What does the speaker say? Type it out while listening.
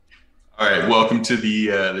All right, welcome to the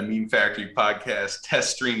Meme Factory podcast,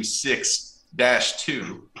 test stream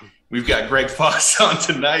 6-2. We've got Greg Foss on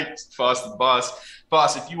tonight. Foss the boss.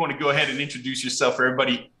 Foss, if you want to go ahead and introduce yourself for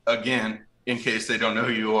everybody again, in case they don't know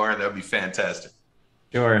who you are, that would be fantastic.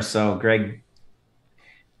 Sure. So, Greg,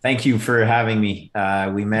 thank you for having me.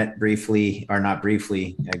 We met briefly, or not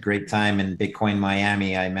briefly, a great time in Bitcoin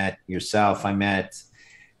Miami. I met yourself. I met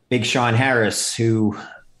Big Sean Harris, who,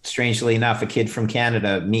 strangely enough, a kid from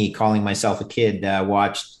Canada, me calling myself a kid,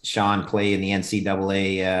 watched Sean play in the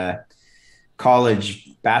NCAA college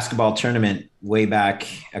basketball tournament way back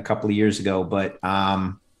a couple of years ago. But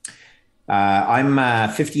I'm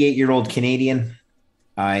a 58-year-old Canadian.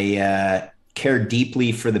 I care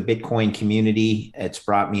deeply for the Bitcoin community. It's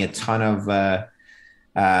brought me a ton of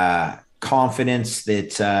confidence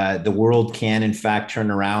that the world can, in fact, turn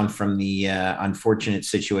around from the unfortunate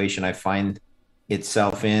situation I find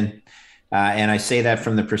itself in. And I say that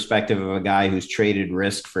from the perspective of a guy who's traded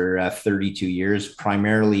risk for 32 years,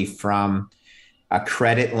 primarily from a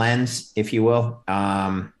credit lens, if you will.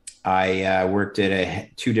 I worked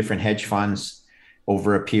at two different hedge funds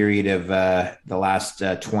over a period of the last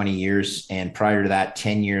 20 years. And prior to that,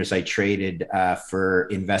 10 years, I traded for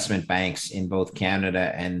investment banks in both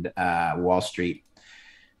Canada and Wall Street.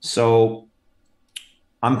 So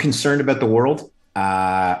I'm concerned about the world.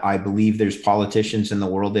 I believe there's politicians in the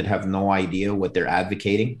world that have no idea what they're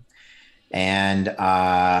advocating. And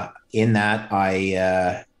in that,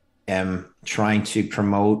 I am trying to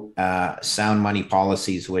promote sound money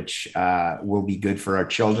policies, which will be good for our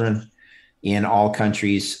children in all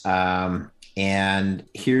countries. And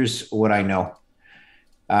here's what I know.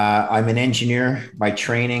 I'm an engineer by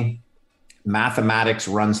training. Mathematics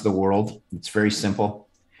runs the world. It's very simple.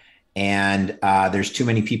 And there's too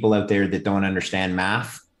many people out there that don't understand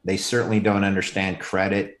math. They certainly don't understand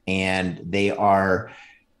credit. And they are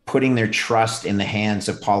putting their trust in the hands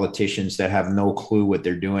of politicians that have no clue what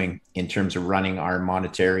they're doing in terms of running our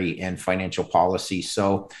monetary and financial policy.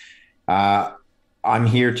 So I'm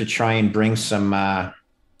here to try and bring some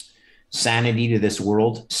sanity to this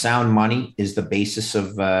world. Sound money is the basis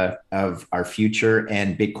of our future,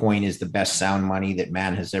 and Bitcoin is the best sound money that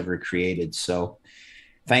man has ever created. So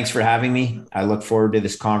thanks for having me. I look forward to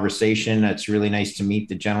this conversation. It's really nice to meet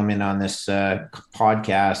the gentleman on this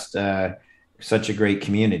podcast. Such a great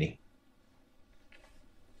community.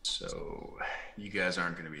 So you guys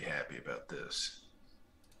aren't going to be happy about this.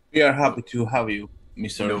 We are happy to have you,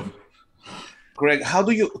 Mr. No. Greg. How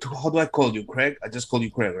do I call you, Greg? I just call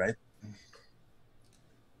you Greg, right?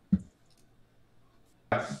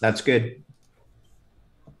 That's good.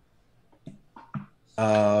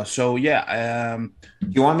 So yeah,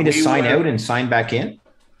 you want me to sign out and sign back in?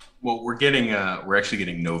 Well, we're actually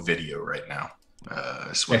getting no video right now.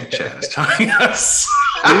 That's what the chat is telling us.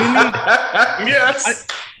 Really? Yes.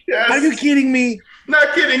 Are you kidding me?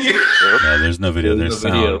 Not kidding you. No, there's no video. There's no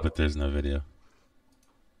sound, video. But there's no video.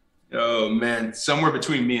 Oh man, somewhere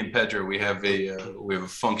between me and Pedro, we have a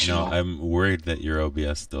functional. No, I'm worried that your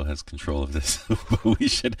OBS still has control of this, but we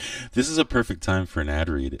should. This is a perfect time for an ad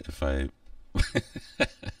read. If I.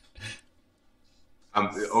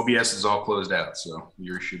 OBS is all closed out, so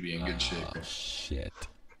you should be in good shape. Shit.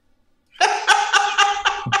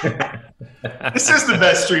 This is the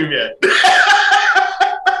best stream yet.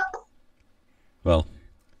 Well,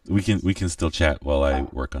 we can still chat while I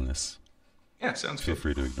work on this. Yeah, sounds Feel good.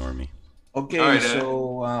 free to ignore me. Okay, right,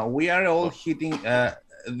 so we are all hitting.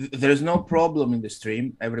 There's no problem in the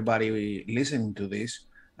stream. Everybody listening to this,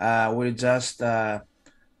 we're just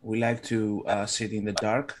we like to sit in the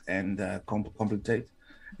dark and contemplate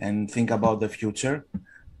and think about the future.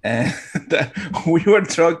 And we were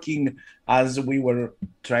talking as we were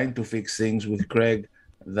trying to fix things with Craig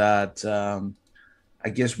that I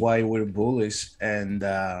guess why we're bullish. And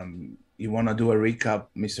you want to do a recap,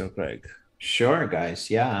 Mr. Craig? Sure, guys.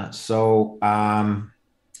 Yeah. So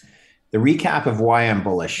the recap of why I'm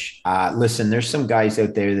bullish. Listen, there's some guys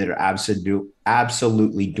out there that are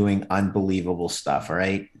absolutely doing unbelievable stuff. All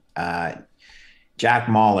right. Jack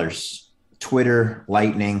Mallers, Twitter,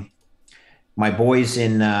 Lightning. My boys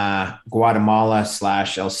in Guatemala /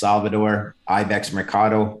 El Salvador, Ibex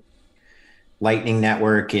Mercado, Lightning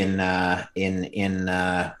Network in El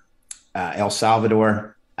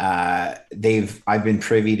Salvador. I've been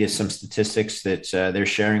privy to some statistics that they're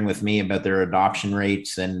sharing with me about their adoption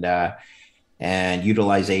rates and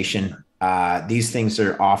utilization. These things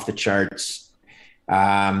are off the charts.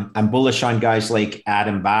 I'm bullish on guys like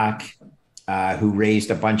Adam Back, who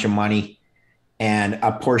raised a bunch of money, and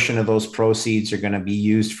a portion of those proceeds are going to be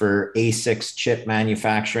used for ASICs chip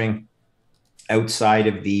manufacturing outside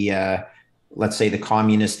of the let's say, the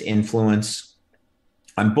communist influence.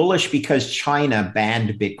 I'm bullish because China banned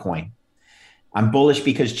Bitcoin. I'm bullish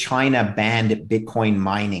because China banned Bitcoin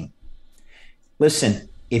mining. Listen,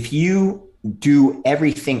 if you do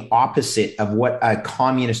everything opposite of what a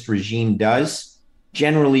communist regime does,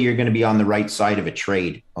 generally you're going to be on the right side of a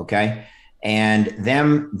trade. Okay. And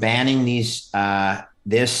them banning these,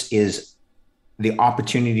 this is the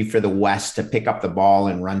opportunity for the West to pick up the ball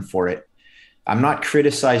and run for it. I'm not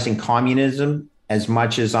criticizing communism as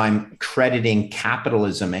much as I'm crediting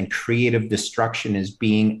capitalism and creative destruction as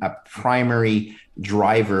being a primary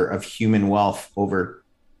driver of human wealth over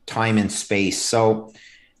time and space. So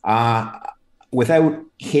without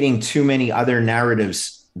hitting too many other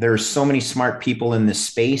narratives, there's so many smart people in this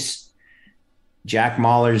space. Jack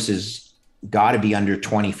Mallers has got to be under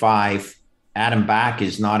 25. Adam Back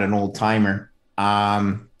is not an old timer.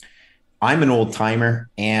 I'm an old timer,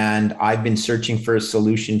 and I've been searching for a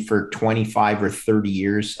solution for 25 or 30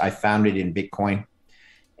 years. I found it in Bitcoin,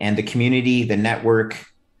 and the community, the network,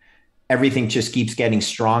 everything just keeps getting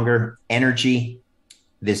stronger. Energy,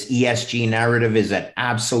 this ESG narrative is an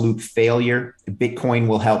absolute failure. Bitcoin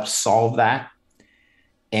will help solve that.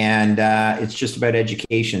 And it's just about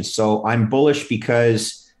education. So I'm bullish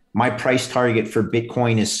because my price target for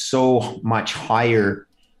Bitcoin is so much higher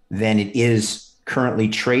than it is currently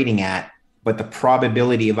trading at. But the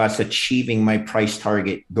probability of us achieving my price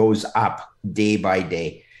target goes up day by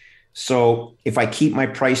day. So if I keep my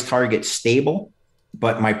price target stable,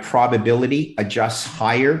 but my probability adjusts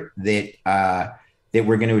higher that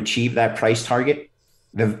we're going to achieve that price target,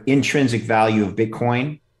 the intrinsic value of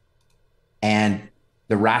Bitcoin and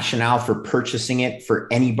the rationale for purchasing it for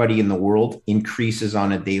anybody in the world increases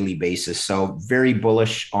on a daily basis. So very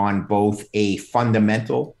bullish on both a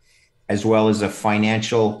fundamental as well as a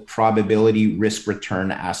financial probability risk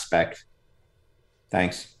return aspect.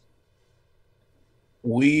 Thanks.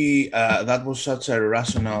 That was such a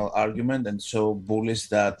rational argument and so bullish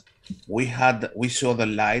that we saw the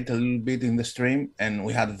light a little bit in the stream, and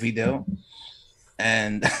we had video,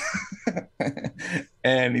 and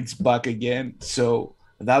and it's back again. So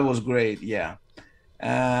that was great. Yeah.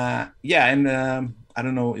 And I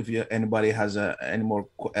don't know if anybody has any more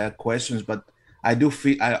questions, but I do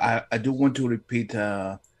feel I do want to repeat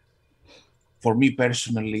for me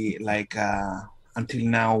personally, like until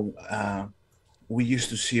now, we used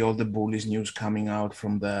to see all the bullish news coming out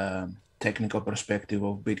from the technical perspective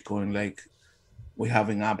of Bitcoin, like we're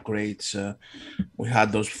having upgrades, we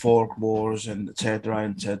had those fork wars and etc.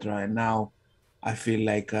 And now I feel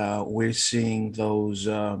like we're seeing those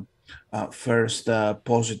first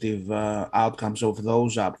positive outcomes of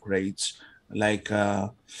those upgrades, like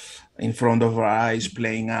in front of our eyes,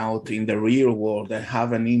 playing out in the real world and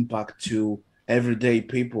have an impact to everyday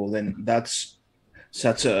people. And that's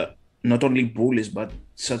such a not only bullish but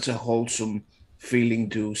such a wholesome feeling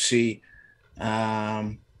to see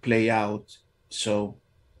play out. So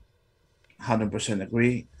 100%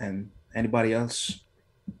 agree. And anybody else?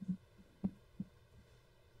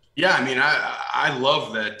 Yeah, I mean, I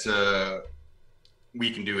love that we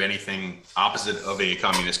can do anything opposite of a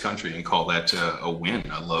communist country and call that a win.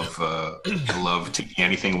 I love taking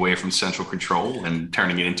anything away from central control and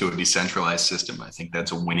turning it into a decentralized system. I think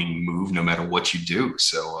that's a winning move no matter what you do.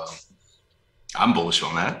 So I'm bullish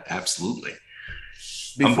on that. Absolutely.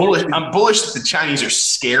 I'm bullish that the Chinese are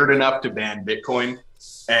scared enough to ban Bitcoin,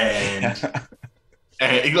 and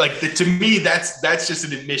to me, that's just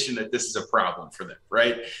an admission that this is a problem for them,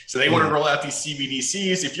 right? So they want to roll out these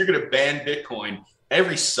CBDCs. If you're going to ban Bitcoin,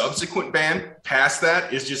 every subsequent ban past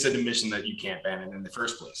that is just an admission that you can't ban it in the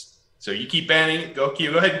first place. So you keep banning it, go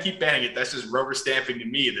ahead and keep banning it. That's just rubber stamping to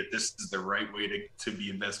me that this is the right way to be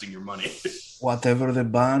investing your money. Whatever the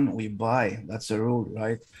ban, we buy. That's the rule,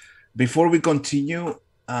 right? Before we continue,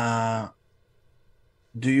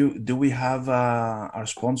 do we have our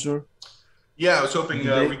sponsor? Yeah, I was hoping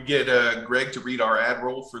we could get Greg to read our ad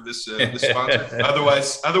roll for this sponsor.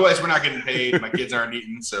 Otherwise, we're not getting paid. My kids aren't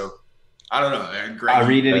eating, so I don't know. Greg, I'll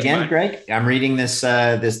read it again, Greg. I'm reading this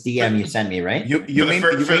DM you sent me, right? You mean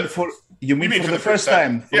for the first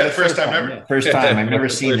time? Yeah, the first time ever. First time. I've never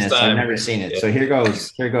seen this. I've never seen it. So here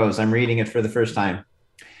goes. I'm reading it for the first time.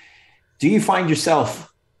 Do you find yourself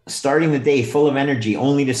starting the day full of energy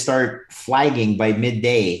only to start flagging by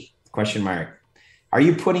midday? ? Are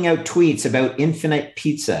you putting out tweets about infinite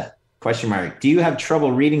pizza? ? Do you have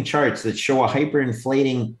trouble reading charts that show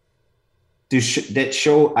that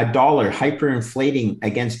show a dollar hyperinflating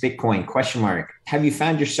against Bitcoin? ? Have you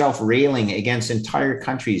found yourself railing against entire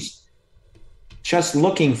countries just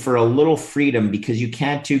looking for a little freedom because you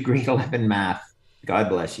can't do grade 11 math? God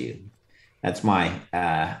bless you. That's my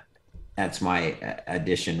That's my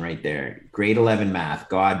addition right there. Grade 11 math.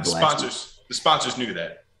 God bless. The sponsors knew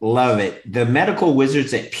that. Love it. The medical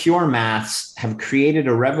wizards at Pure Maths have created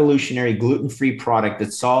a revolutionary gluten-free product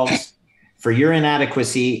that solves for your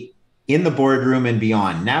inadequacy in the boardroom and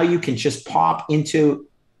beyond. Now you can just pop into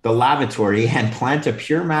the lavatory and plant a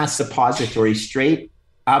Pure Maths suppository straight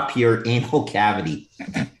up your anal cavity.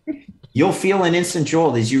 You'll feel an instant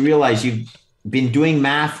jolt as you realize you've been doing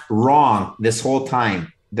math wrong this whole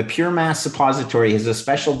time. The Pure Maths suppository has a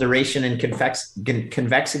special duration and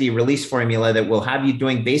convexity release formula that will have you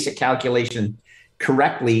doing basic calculation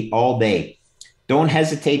correctly all day. Don't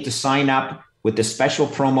hesitate to sign up with the special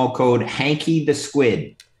promo code Hanky the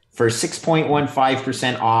Squid for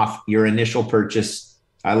 6.15% off your initial purchase.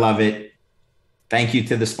 I love it. Thank you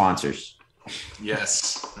to the sponsors.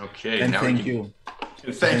 Yes. Okay. And thank you.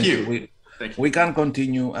 Thank you. We can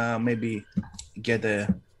continue. Maybe get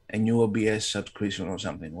a new OBS subscription or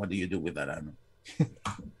something. What do you do with that? I don't know.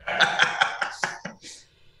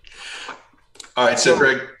 All right. So,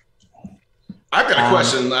 Greg, I've got a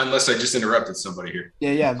question, unless I just interrupted somebody here.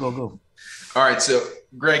 Yeah. Go. All right. So,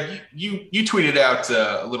 Greg, you tweeted out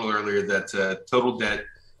a little earlier that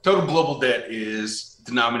total global debt is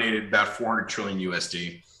denominated about 400 trillion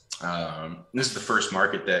USD. This is the first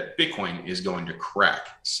market that Bitcoin is going to crack,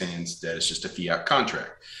 since that is just a fiat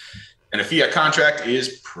contract. And a fiat contract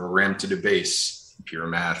is programmed to debase. Pure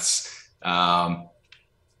maths.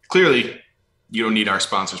 Clearly, you don't need our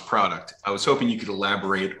sponsor's product. I was hoping you could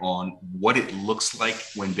elaborate on what it looks like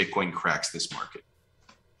when Bitcoin cracks this market.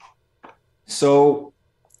 So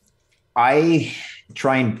I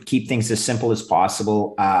try and keep things as simple as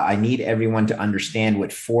possible. I need everyone to understand what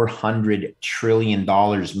 $400 trillion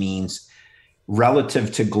means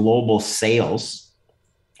relative to global sales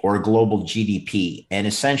or global GDP. And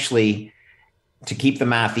essentially, to keep the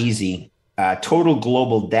math easy, total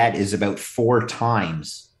global debt is about 4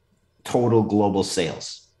 times total global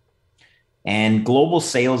sales. And global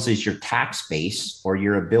sales is your tax base, or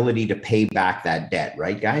your ability to pay back that debt,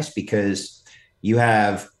 right, guys? Because you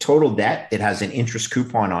have total debt, it has an interest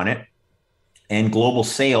coupon on it, and global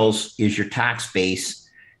sales is your tax base,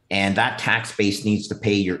 and that tax base needs to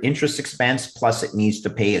pay your interest expense, plus it needs to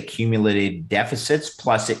pay accumulated deficits,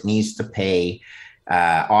 plus it needs to pay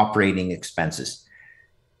operating expenses.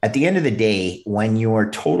 At the end of the day, when your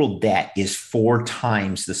total debt is 4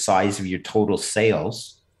 times the size of your total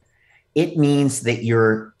sales, it means that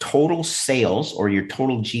your total sales or your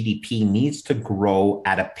total GDP needs to grow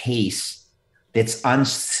at a pace that's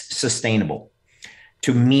unsustainable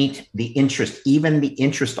to meet the interest, even the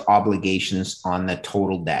interest obligations on the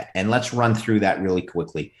total debt. And let's run through that really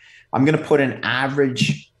quickly. I'm going to put an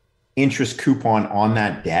average interest coupon on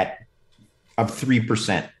that debt of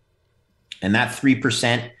 3%. And that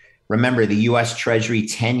 3%, remember, the US Treasury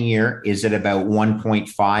 10-year is at about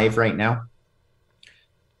 1.5 right now.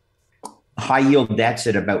 High yield debt's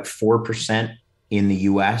at about 4% in the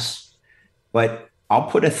US, but I'll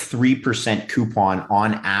put a 3% coupon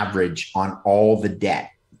on average on all the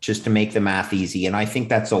debt, just to make the math easy. And I think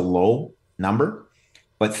that's a low number,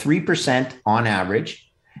 but 3% on average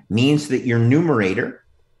means that your numerator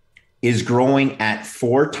is growing at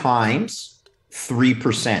 4 times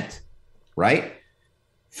 3%, right?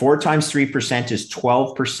 4 times 3% is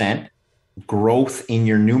 12% growth in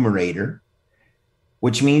your numerator,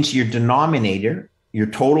 which means your denominator, your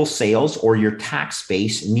total sales or your tax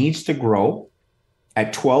base, needs to grow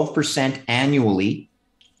at 12% annually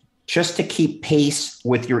just to keep pace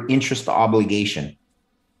with your interest obligation.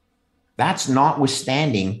 That's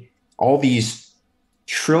notwithstanding all these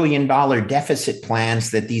trillion-dollar deficit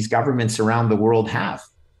plans that these governments around the world have.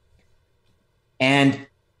 And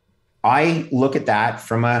I look at that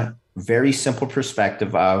from a very simple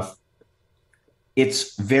perspective of,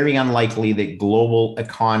 it's very unlikely that global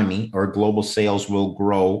economy or global sales will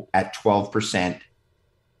grow at 12%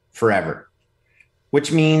 forever,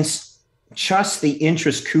 which means just the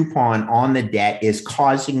interest coupon on the debt is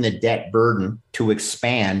causing the debt burden to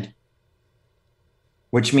expand,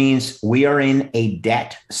 which means we are in a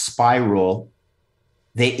debt spiral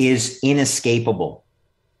that is inescapable.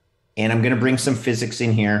 And I'm going to bring some physics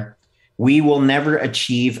in here. We will never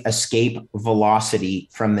achieve escape velocity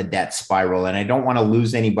from the debt spiral. And I don't want to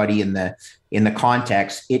lose anybody in the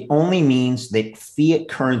context. It only means that fiat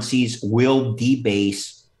currencies will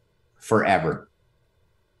debase forever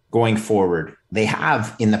going forward. They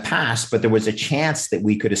have in the past, but there was a chance that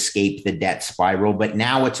we could escape the debt spiral. But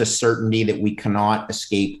now it's a certainty that we cannot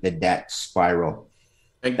escape the debt spiral.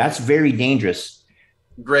 That's very dangerous.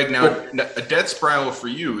 Greg, now a debt spiral for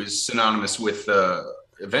you is synonymous with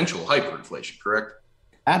eventual hyperinflation, correct?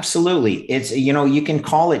 Absolutely. It's, you can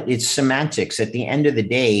call it's semantics. At the end of the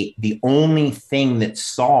day, the only thing that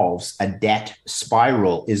solves a debt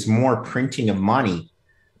spiral is more printing of money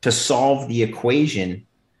to solve the equation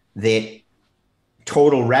that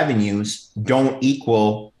total revenues don't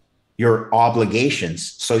equal your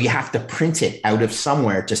obligations. So you have to print it out of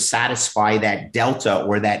somewhere to satisfy that delta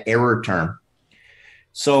or that error term.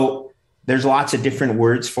 So there's lots of different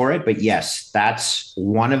words for it, but yes, that's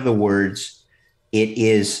one of the words. It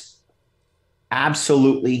is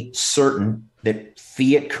absolutely certain that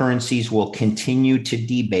fiat currencies will continue to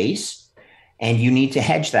debase, and you need to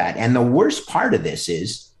hedge that. And the worst part of this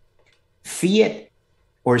is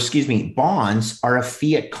bonds are a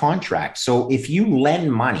fiat contract. So if you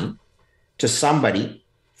lend money to somebody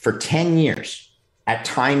for 10 years at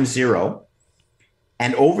time zero,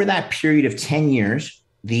 and over that period of 10 years,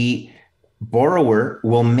 the borrower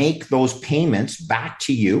will make those payments back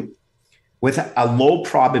to you with a low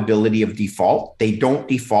probability of default. They don't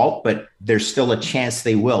default, but there's still a chance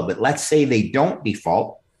they will. But let's say they don't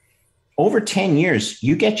default. Over 10 years,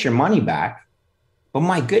 you get your money back. But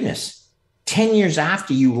my goodness, 10 years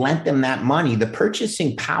after you lent them that money, the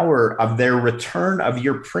purchasing power of their return of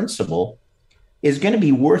your principal is going to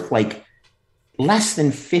be worth like less than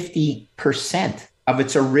 50% of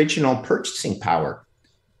its original purchasing power.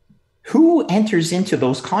 Who enters into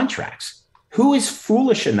those contracts? Who is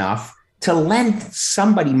foolish enough to lend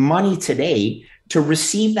somebody money today to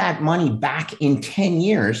receive that money back in 10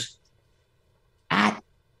 years at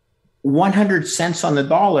 100 cents on the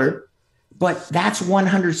dollar? But that's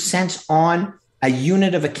 100 cents on a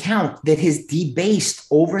unit of account that has debased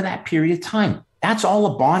over that period of time. That's all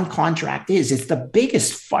a bond contract is. It's the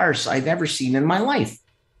biggest farce I've ever seen in my life.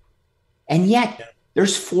 And yet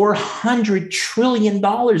there's $400 trillion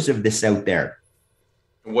of this out there.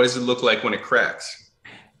 What does it look like when it cracks?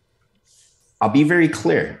 I'll be very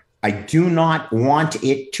clear. I do not want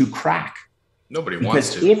it to crack. Nobody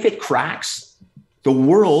wants to. Because if it cracks, the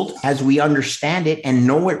world, as we understand it and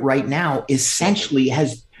know it right now, essentially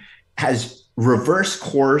has reversed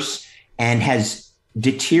course and has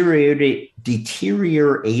deteriorated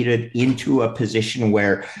into a position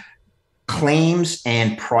where claims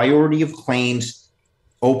and priority of claims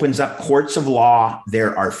opens up courts of law.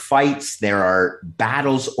 There are fights, there are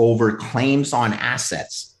battles over claims on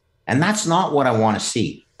assets. And that's not what I want to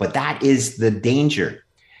see, but that is the danger.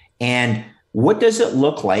 And what does it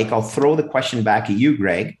look like? I'll throw the question back at you,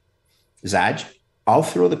 Greg. Zaj, I'll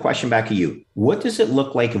throw the question back at you. What does it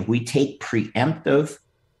look like if we take preemptive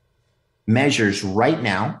measures right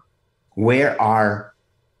now where our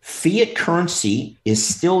fiat currency is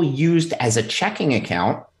still used as a checking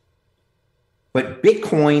account, but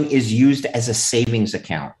Bitcoin is used as a savings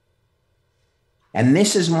account? And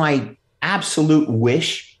this is my absolute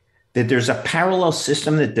wish, that there's a parallel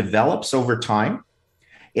system that develops over time.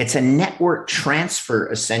 It's a network transfer,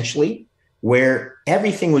 essentially, where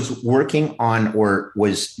everything was working on or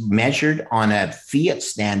was measured on a fiat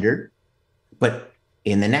standard. But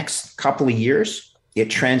in the next couple of years, it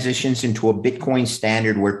transitions into a Bitcoin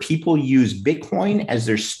standard where people use Bitcoin as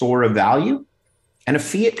their store of value and a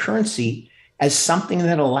fiat currency as something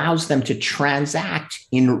that allows them to transact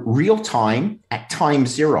in real time at time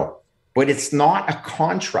zero. But it's not a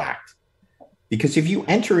contract, because if you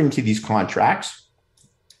enter into these contracts,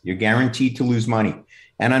 you're guaranteed to lose money.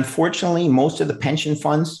 And unfortunately, most of the pension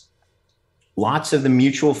funds, lots of the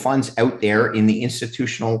mutual funds out there in the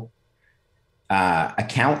institutional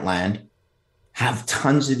account land have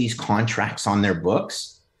tons of these contracts on their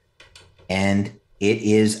books. And it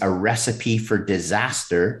is a recipe for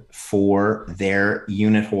disaster for their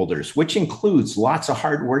unit holders, which includes lots of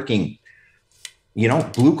hardworking,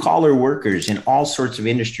 blue collar workers in all sorts of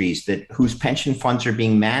industries whose pension funds are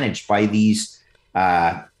being managed by these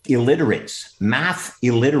illiterates, math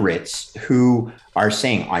illiterates, who are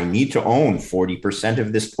saying, I need to own 40%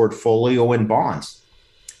 of this portfolio in bonds.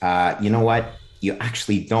 You know what? You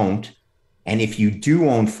actually don't. And if you do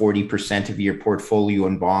own 40% of your portfolio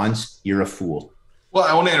in bonds, you're a fool. Well,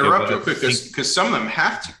 I want to interrupt real quick because some of them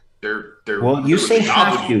have to. They're well, you say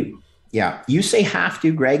have to. Yeah, you say have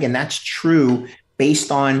to, Greg, and that's true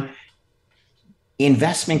based on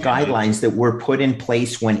investment guidelines that were put in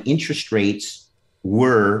place when interest rates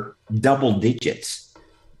were double digits.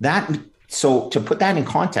 So to put that in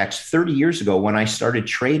context, 30 years ago, when I started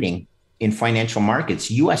trading in financial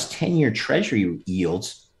markets, US 10-year treasury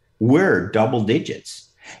yields were double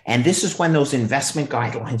digits. And this is when those investment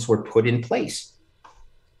guidelines were put in place.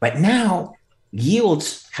 But now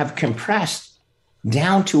yields have compressed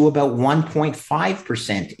down to about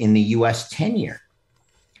 1.5% in the US 10-year.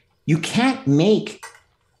 You can't make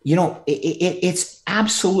it's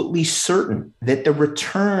absolutely certain that the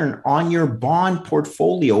return on your bond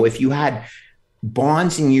portfolio, if you had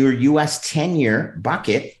bonds in your US 10-year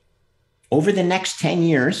bucket over the next 10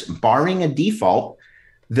 years, barring a default,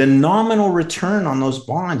 the nominal return on those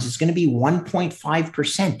bonds is going to be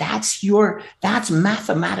 1.5%. That's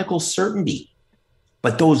mathematical certainty.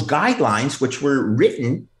 But those guidelines, which were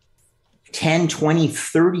written 10, 20,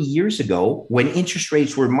 30 years ago, when interest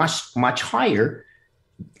rates were much, much higher,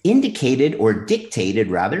 indicated or dictated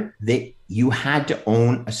rather that you had to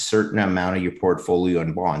own a certain amount of your portfolio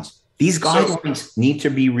in bonds. These guidelines need to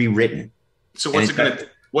be rewritten. So what's it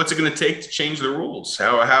going to take to change the rules?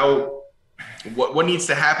 What needs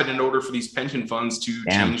to happen in order for these pension funds to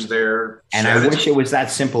change their strategy? And I wish it was that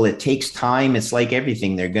simple. It takes time. It's like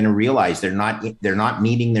everything. They're going to realize they're not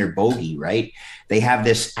meeting their bogey, right? They have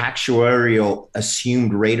this actuarial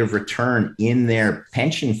assumed rate of return in their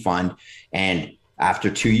pension fund, and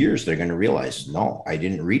after 2 years, they're going to realize, no, I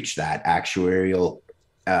didn't reach that actuarial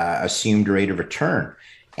assumed rate of return.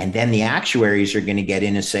 And then the actuaries are going to get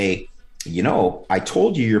in and say, I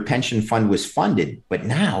told you your pension fund was funded, but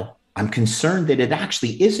now I'm concerned that it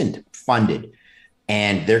actually isn't funded.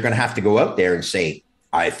 And they're going to have to go out there and say,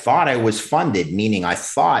 I thought I was funded, meaning I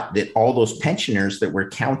thought that all those pensioners that were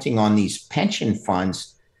counting on these pension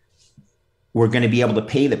funds were going to be able to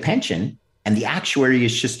pay the pension. And the actuary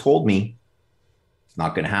has just told me it's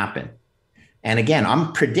not going to happen. And again,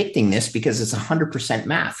 I'm predicting this because it's 100%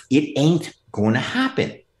 math. It ain't going to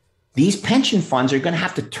happen. These pension funds are going to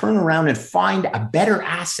have to turn around and find a better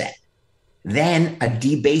asset than a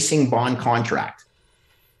debasing bond contract.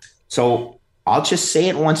 So I'll just say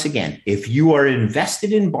it once again. If you are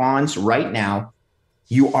invested in bonds right now,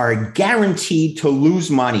 you are guaranteed to lose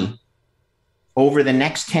money over the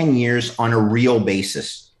next 10 years on a real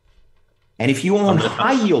basis. And if you own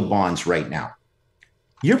high yield bonds right now,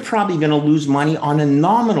 you're probably going to lose money on a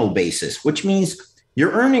nominal basis, which means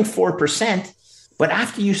you're earning 4%. But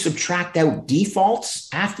after you subtract out defaults,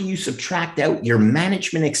 after you subtract out your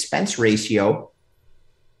management expense ratio,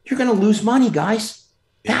 you're going to lose money, guys.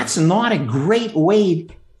 That's not a great way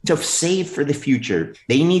to save for the future.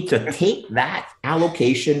 They need to take that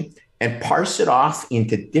allocation and parse it off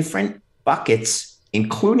into different buckets,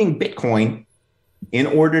 including Bitcoin, in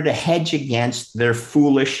order to hedge against their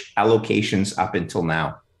foolish allocations up until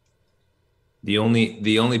now. The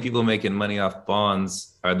only people making money off bonds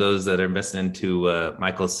are those that are invested into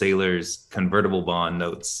Michael Saylor's convertible bond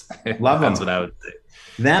notes. Love That's them. what I would say.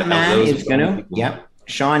 That man is going to,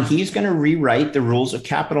 Sean, he's going to rewrite the rules of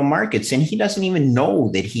capital markets, and he doesn't even know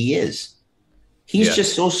that he is. He's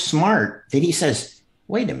just so smart that he says,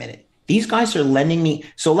 wait a minute, these guys are lending me.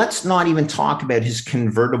 So let's not even talk about his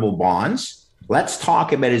convertible bonds. Let's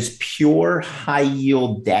talk about his pure high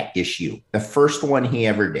yield debt issue, the first one he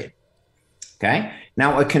ever did. Okay.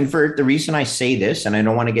 Now, the reason I say this, and I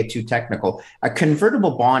don't want to get too technical, a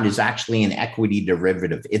convertible bond is actually an equity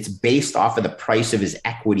derivative. It's based off of the price of his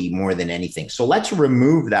equity more than anything. So let's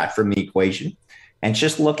remove that from the equation and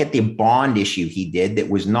just look at the bond issue he did that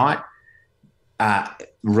was not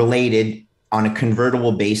related on a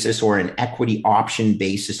convertible basis or an equity option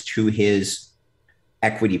basis to his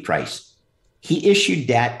equity price. He issued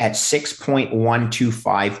debt at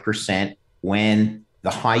 6.125% when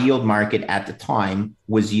the high yield market at the time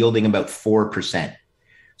was yielding about 4%.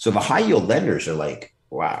 So the high yield lenders are like,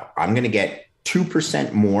 wow, I'm going to get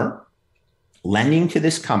 2% more lending to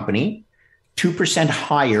this company, 2%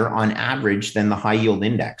 higher on average than the high yield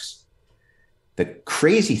index. The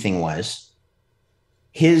crazy thing was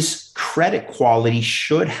his credit quality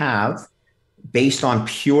should have, based on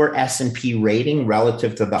pure S&P rating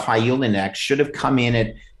relative to the high yield index, should have come in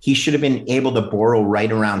at, he should have been able to borrow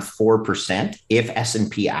right around 4% if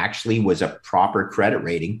S&P actually was a proper credit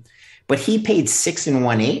rating. But he paid 6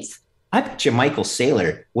 1/8. I bet you Michael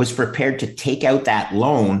Saylor was prepared to take out that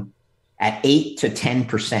loan at 8 to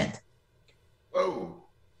 10%. Oh.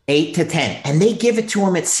 8 to 10. And they give it to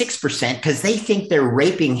him at 6% because they think they're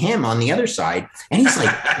raping him on the other side. And he's like,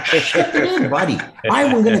 shit it in, buddy.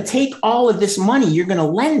 I'm going to take all of this money you're going to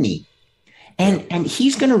lend me. And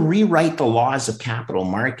he's going to rewrite the laws of capital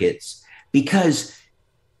markets because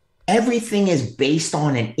everything is based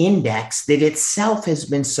on an index that itself has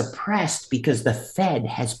been suppressed because the Fed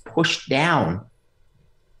has pushed down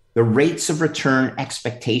the rates of return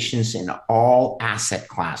expectations in all asset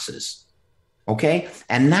classes. Okay.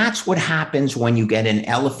 And that's what happens when you get an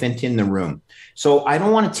elephant in the room. So I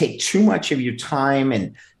don't want to take too much of your time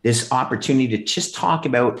and this opportunity to just talk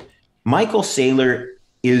about Michael Saylor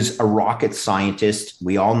is a rocket scientist.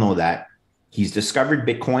 We all know that. He's discovered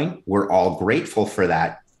Bitcoin. We're all grateful for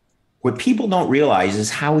that. What people don't realize is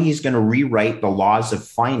how he's going to rewrite the laws of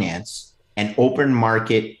finance and open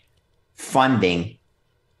market funding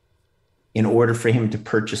in order for him to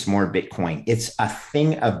purchase more Bitcoin. It's a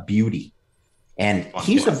thing of beauty. And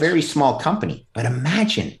he's a very small company, but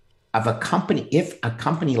imagine if a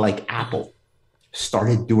company like Apple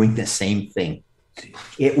started doing the same thing,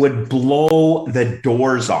 it would blow the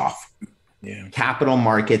doors off capital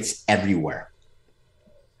markets everywhere.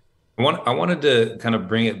 I wanted to kind of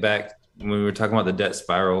bring it back when we were talking about the debt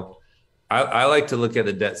spiral. I like to look at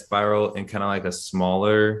the debt spiral in kind of like a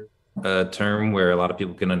smaller term where a lot of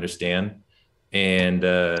people can understand. And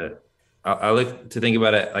I like to think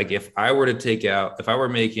about it like if I were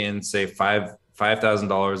making, say,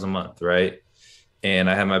 $5,000 a month, right? And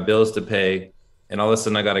I have my bills to pay, and all of a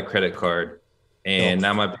sudden I got a credit card, and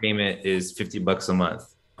now my payment is $50 a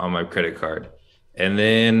month on my credit card. And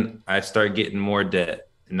then I start getting more debt.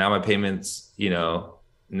 And now my payments, and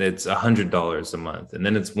it's $100 a month, and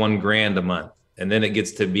then it's $1,000 a month, and then it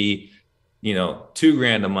gets to be,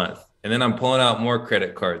 $2,000 a month, and then I'm pulling out more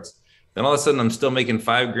credit cards. Then all of a sudden I'm still making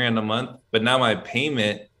 $5,000 a month, but now my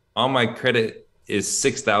payment on my credit is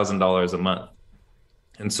 $6,000 a month,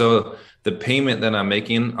 and so the payment that I'm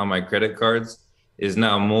making on my credit cards is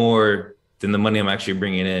now more than the money I'm actually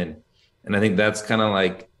bringing in, and I think that's kind of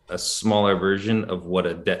like a smaller version of what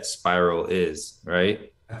a debt spiral is,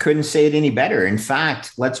 right? I couldn't say it any better. In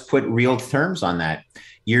fact, let's put real terms on that.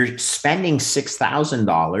 You're spending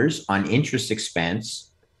 $6,000 on interest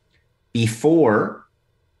expense before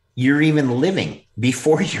you're even living,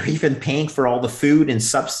 before you're even paying for all the food and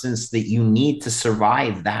substance that you need to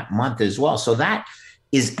survive that month as well. So that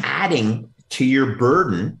is adding to your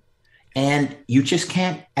burden, and you just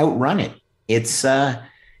can't outrun it. It's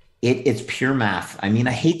pure math. I mean,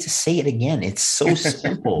 I hate to say it again. It's so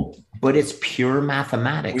simple, but it's pure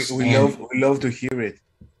mathematics. We love to hear it.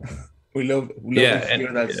 We love to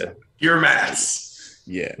hear that. Yeah. Pure maths.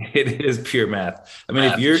 Yeah, it is pure math. I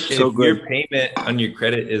mean, if your payment on your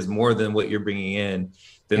credit is more than what you're bringing in,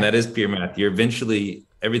 then that is pure math.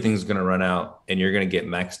 Everything's going to run out, and you're going to get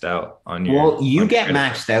maxed out on your. Well, you get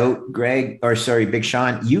maxed out, Big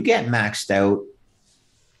Sean. You get maxed out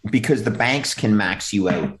because the banks can max you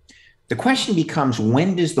out. The question becomes,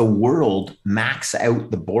 when does the world max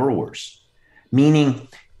out the borrowers? Meaning,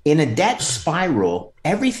 in a debt spiral,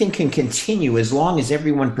 everything can continue as long as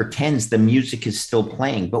everyone pretends the music is still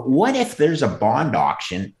playing. But what if there's a bond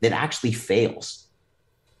auction that actually fails?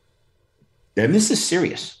 And this is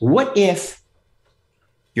serious. What if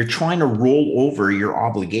you're trying to roll over your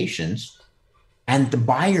obligations and the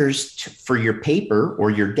buyers for your paper or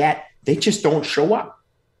your debt, they just don't show up?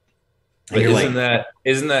 But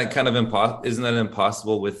isn't that kind of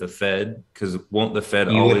impossible with the Fed? Because won't the Fed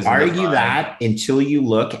always argue that until you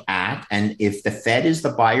look at, and if the Fed is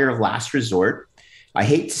the buyer of last resort, I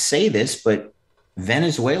hate to say this, but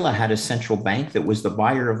Venezuela had a central bank that was the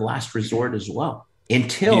buyer of last resort as well.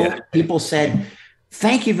 Until people said,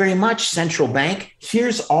 thank you very much, central bank.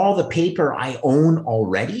 Here's all the paper I own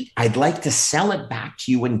already. I'd like to sell it back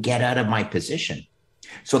to you and get out of my position.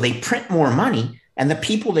 So they print more money, and the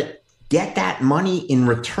people that get that money in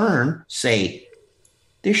return say,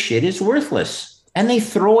 this shit is worthless. And they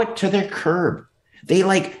throw it to their curb. They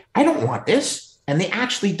I don't want this. And they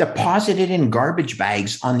actually deposit it in garbage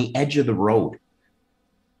bags on the edge of the road.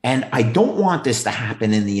 And I don't want this to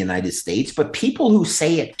happen in the United States, but people who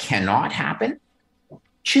say it cannot happen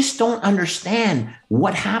just don't understand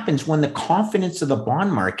what happens when the confidence of the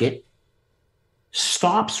bond market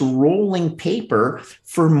stops rolling paper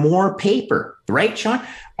for more paper, right, Sean?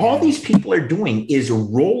 All these people are doing is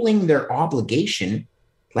rolling their obligation.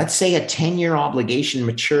 Let's say a 10-year obligation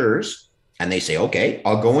matures and they say, okay,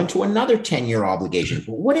 I'll go into another 10-year obligation.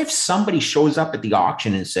 But what if somebody shows up at the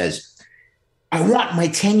auction and says, I want my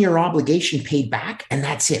 10-year obligation paid back, and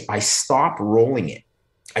that's it. I stop rolling it.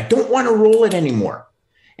 I don't want to roll it anymore.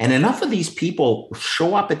 And enough of these people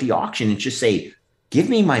show up at the auction and just say, give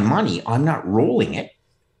me my money. I'm not rolling it.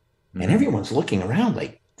 And everyone's looking around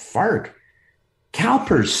like, fart.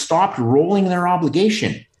 CalPERS stopped rolling their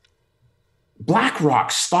obligation.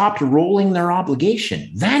 BlackRock stopped rolling their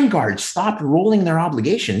obligation. Vanguard stopped rolling their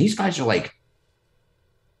obligation. These guys are like,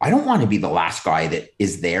 I don't want to be the last guy that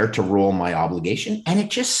is there to roll my obligation. And it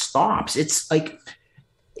just stops. It's like,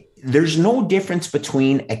 there's no difference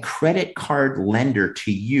between a credit card lender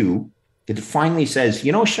to you that finally says,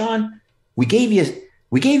 you know, Sean, we gave you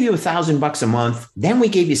 $1,000 a month. Then we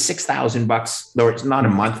gave you $6,000, or it's not a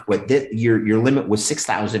month, but your limit was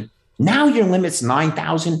 $6,000. Now your limit's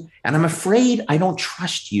 $9,000. And I'm afraid I don't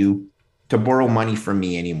trust you to borrow money from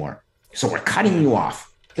me anymore. So we're cutting you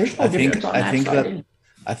off. There's no difference on that side.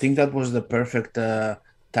 I think that was the perfect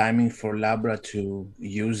timing for Labra to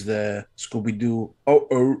use the Scooby Doo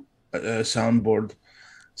soundboard.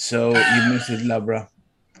 So you missed it, Labra.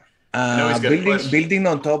 I know he's got a question. Building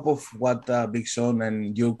on top of what Big Son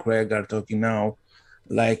and you, Craig, are talking now,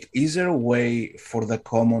 like, is there a way for the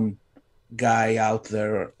common guy out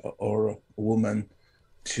there or woman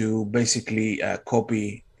to basically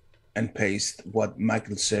copy and paste what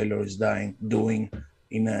Michael Saylor is doing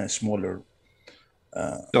in a smaller?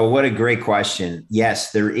 So what a great question.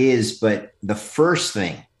 Yes, there is. But the first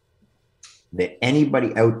thing that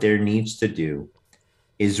anybody out there needs to do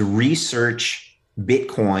is research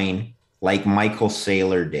Bitcoin like Michael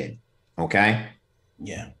Saylor did. Okay.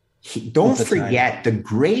 Yeah. Don't forget the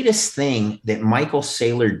greatest thing that Michael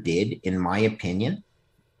Saylor did, in my opinion,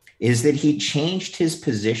 is that he changed his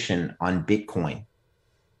position on Bitcoin.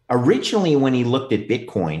 Originally, when he looked at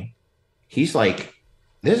Bitcoin, he's like,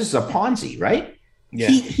 this is a Ponzi, right? Yeah.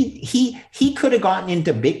 He could have gotten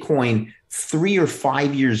into Bitcoin 3 or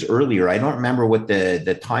 5 years earlier. I don't remember what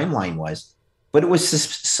the timeline was, but it was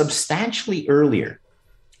substantially earlier.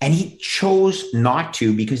 And he chose not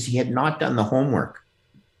to because he had not done the homework.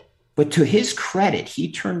 But to his credit, he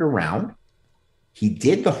turned around, he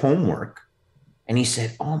did the homework, and he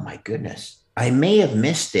said, oh my goodness, I may have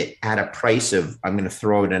missed it at a price of, I'm going to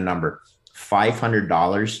throw out a number,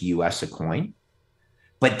 $500 US a coin.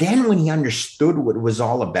 But then when he understood what it was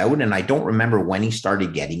all about, and I don't remember when he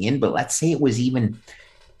started getting in, but let's say it was even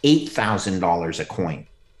 $8,000 a coin.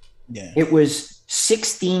 Yeah. It was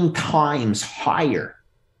 16 times higher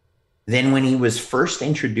than when he was first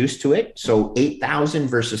introduced to it. So 8,000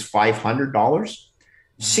 versus $500,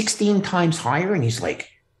 16 times higher. And he's like,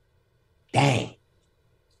 dang,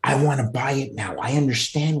 I want to buy it now. I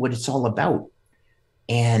understand what it's all about.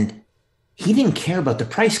 And he didn't care about the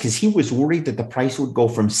price because he was worried that the price would go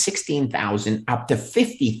from 16,000 up to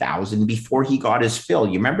 50,000 before he got his fill.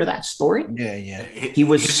 You remember that story? Yeah, yeah. He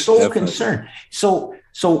was so concerned. So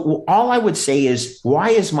all I would say is, why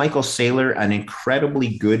is Michael Saylor an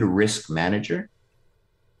incredibly good risk manager?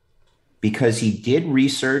 Because he did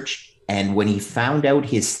research, and when he found out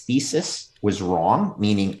his thesis was wrong,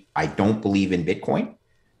 meaning I don't believe in Bitcoin,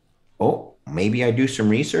 oh, maybe I do some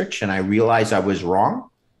research and I realize I was wrong.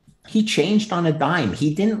 He changed on a dime.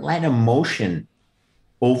 He didn't let emotion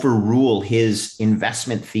overrule his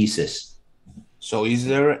investment thesis. So is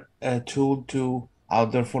there a tool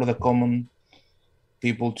out there for the common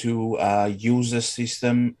people to use the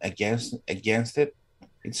system against it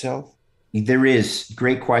itself? There is.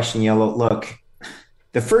 Great question, Yellow. Look,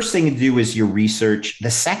 the first thing to do is your research.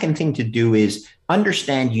 The second thing to do is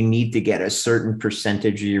understand you need to get a certain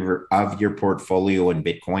percentage of your portfolio in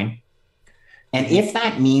Bitcoin. And if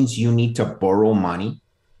that means you need to borrow money,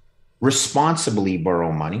 responsibly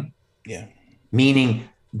borrow money, yeah, meaning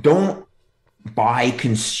don't buy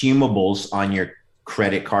consumables on your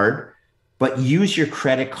credit card, but use your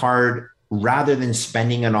credit card rather than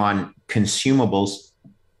spending it on consumables,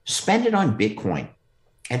 spend it on Bitcoin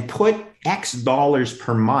and put X dollars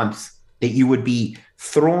per month that you would be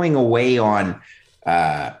throwing away on,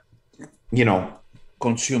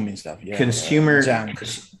 consuming stuff. Yeah, consumer junk.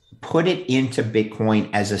 Put it into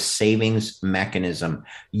Bitcoin as a savings mechanism.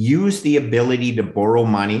 Use the ability to borrow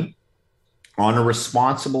money on a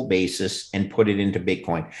responsible basis and put it into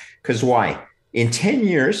Bitcoin. Because why? In 10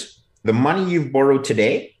 years, the money you've borrowed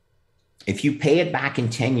today, if you pay it back in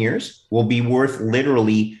 10 years, will be worth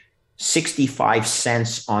literally 65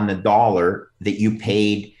 cents on the dollar that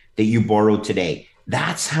you borrowed today.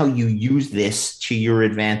 That's how you use this to your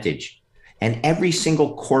advantage. And every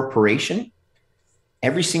single corporation,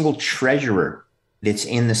 every single treasurer that's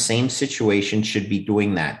in the same situation should be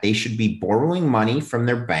doing that. They should be borrowing money from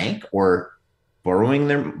their bank or borrowing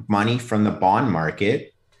their money from the bond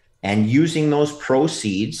market and using those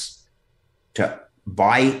proceeds to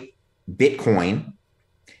buy Bitcoin.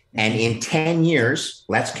 And in 10 years,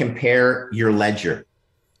 let's compare your ledger.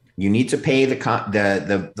 You need to pay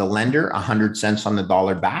the lender 100 cents on the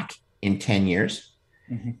dollar back in 10 years.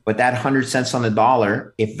 Mm-hmm. But that 100 cents on the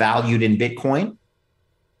dollar, if valued in Bitcoin,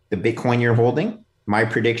 the Bitcoin you're holding, my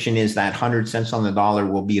prediction is that 100 cents on the dollar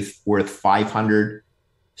will be worth 500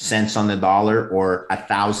 cents on the dollar or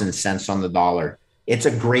 1,000 cents on the dollar. It's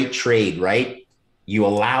a great trade, right? You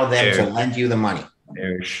allow them to lend you the money.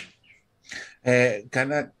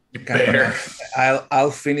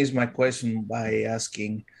 I'll finish my question by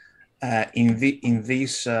asking, in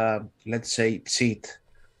this let's say cheat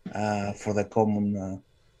for the common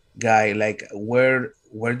guy, like where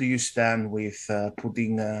do you stand with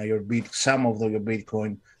putting some of your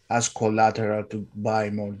Bitcoin as collateral to buy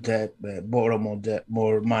more debt, borrow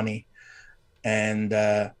more money? and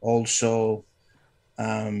also,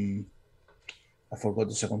 I forgot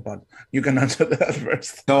the second part. You can answer that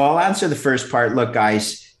first. So I'll answer the first part. Look,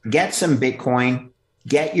 guys, get some Bitcoin,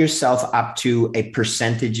 get yourself up to a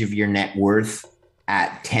percentage of your net worth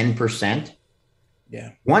at 10%.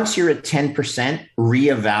 Yeah. Once you're at 10%,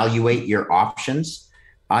 reevaluate your options.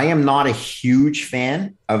 I am not a huge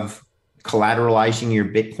fan of collateralizing your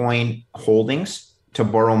Bitcoin holdings to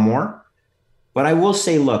borrow more. But I will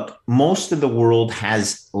say, look, most of the world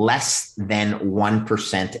has less than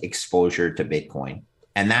 1% exposure to Bitcoin.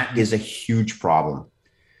 And that is a huge problem.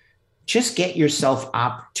 Just get yourself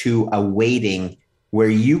up to a weighting where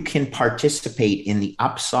you can participate in the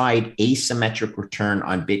upside asymmetric return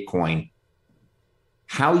on Bitcoin.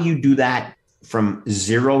 How you do that from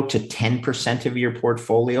 0 to 10% of your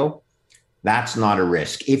portfolio, that's not a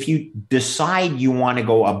risk. If you decide you want to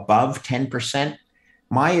go above 10%,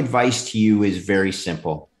 my advice to you is very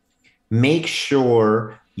simple. Make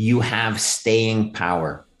sure you have staying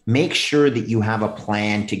power. Make sure that you have a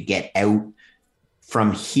plan to get out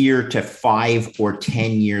from here to 5 or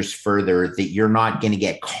 10 years further, that you're not going to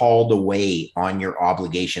get called away on your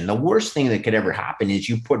obligation. The worst thing that could ever happen is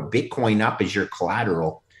you put Bitcoin up as your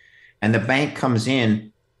collateral and the bank comes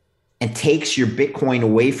in and takes your Bitcoin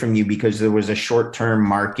away from you because there was a short-term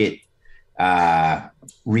market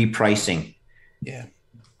repricing. Yeah.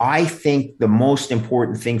 I think the most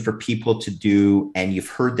important thing for people to do, and you've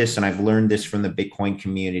heard this and I've learned this from the Bitcoin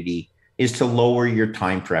community, is to lower your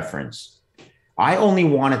time preference. I only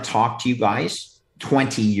want to talk to you guys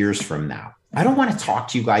 20 years from now. I don't want to talk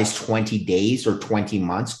to you guys 20 days or 20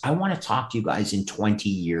 months. I want to talk to you guys in 20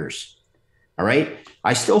 years. All right.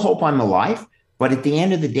 I still hope I'm alive, but at the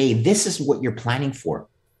end of the day, this is what you're planning for,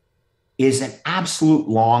 is an absolute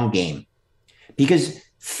long game, because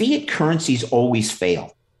fiat currencies always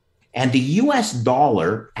fail. And the US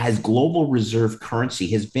dollar as global reserve currency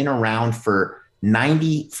has been around for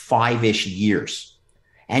 95-ish years.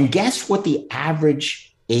 And guess what the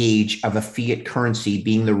average age of a fiat currency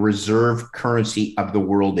being the reserve currency of the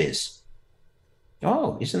world is?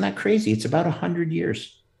 Oh, isn't that crazy? It's about 100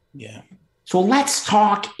 years. Yeah. So let's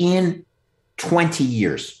talk in 20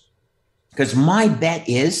 years, because my bet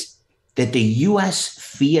is that the US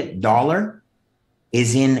fiat dollar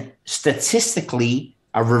is in statistically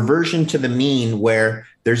a reversion to the mean, where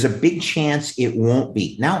there's a big chance it won't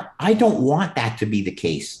be. Now, I don't want that to be the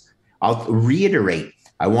case. I'll reiterate.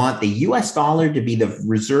 I want the US dollar to be the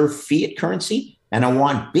reserve fiat currency, and I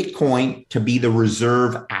want Bitcoin to be the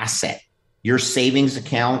reserve asset, your savings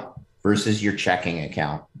account versus your checking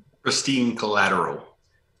account. Pristine collateral,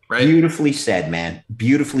 right? Beautifully said, man.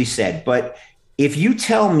 Beautifully said. But if you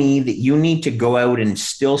tell me that you need to go out and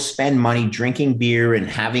still spend money drinking beer and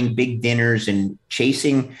having big dinners and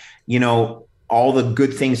chasing, all the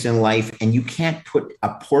good things in life, and you can't put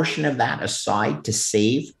a portion of that aside to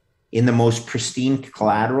save in the most pristine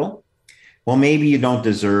collateral, well, maybe you don't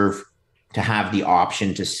deserve to have the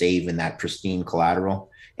option to save in that pristine collateral.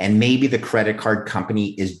 And maybe the credit card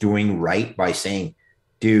company is doing right by saying,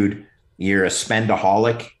 dude, you're a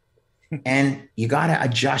spendaholic. And you got to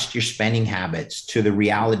adjust your spending habits to the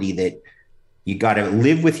reality that you got to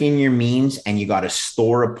live within your means, and you got to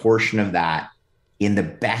store a portion of that in the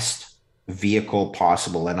best vehicle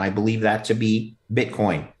possible. And I believe that to be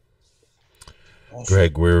Bitcoin. Awesome.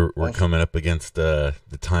 Greg, we're coming up against the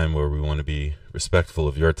time where we want to be respectful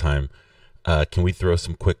of your time. Can we throw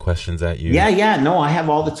some quick questions at you? Yeah. No, I have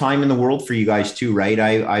all the time in the world for you guys too, right?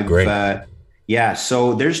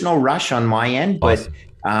 So there's no rush on my end, but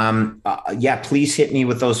awesome. Please hit me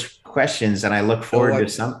with those questions, and I look forward to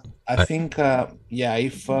some. I think,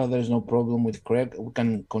 if there's no problem with Greg, we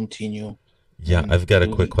can continue. Yeah, I've got a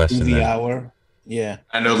quick question. The hour. Yeah.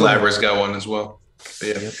 I know Labra's got one as well.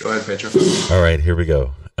 Yeah, go ahead, Pedro. All right, here we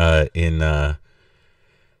go.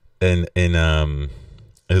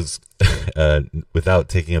 Without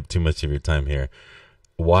taking up too much of your time here,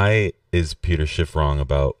 why is Peter Schiff wrong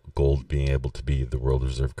about gold being able to be the world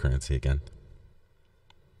reserve currency again?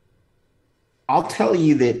 I'll tell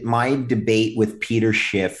you that my debate with Peter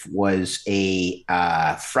Schiff was a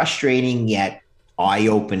frustrating yet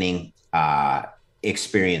eye-opening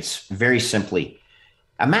experience. Very simply,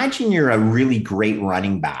 imagine you're a really great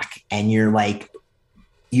running back, and you're like,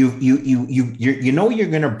 you're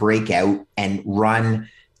going to break out and run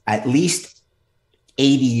at least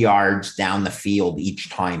 80 yards down the field each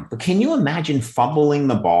time. But can you imagine fumbling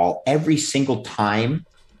the ball every single time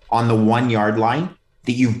on the 1 yard line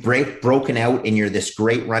that you've broken out and you're this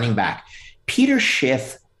great running back? Peter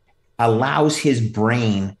Schiff allows his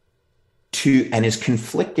brain and his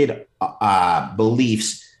conflicted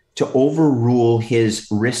beliefs to overrule his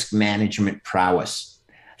risk management prowess.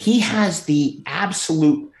 He has the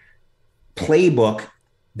absolute playbook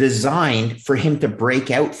designed for him to break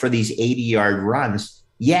out for these 80-yard runs,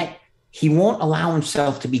 yet he won't allow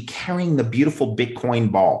himself to be carrying the beautiful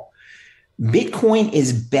Bitcoin ball. Bitcoin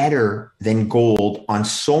is better than gold on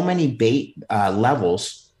so many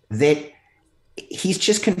levels that he's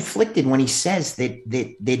just conflicted when he says that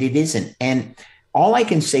it isn't. And all I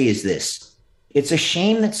can say is this: it's a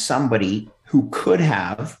shame that somebody who could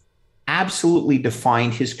have absolutely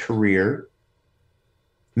defined his career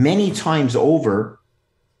many times over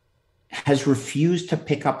has refused to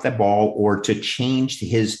pick up the ball or to change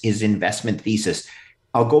his investment thesis.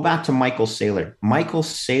 I'll go back to Michael Saylor. Michael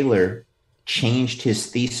Saylor changed his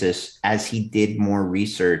thesis as he did more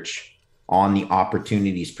research on the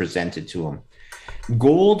opportunities presented to him.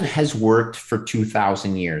 Gold has worked for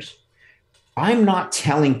 2,000 years. I'm not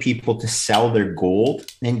telling people to sell their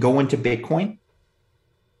gold and go into Bitcoin.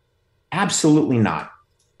 Absolutely not.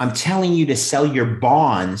 I'm telling you to sell your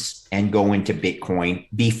bonds and go into Bitcoin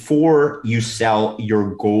before you sell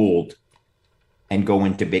your gold and go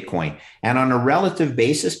into Bitcoin. And on a relative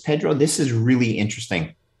basis, Pedro, this is really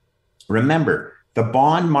interesting. Remember, the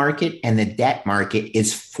bond market and the debt market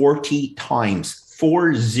is 40 times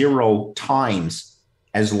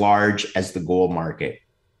as large as the gold market.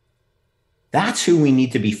 That's who we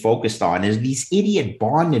need to be focused on, is these idiot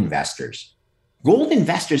bond investors. Gold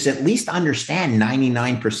investors at least understand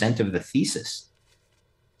 99% of the thesis.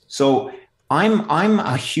 So I'm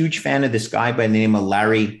a huge fan of this guy by the name of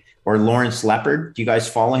Lawrence Leopard. Do you guys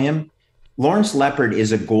follow him? Lawrence Leopard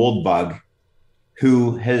is a gold bug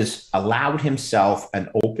who has allowed himself an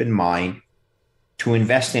open mind to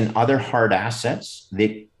invest in other hard assets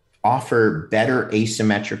that offer better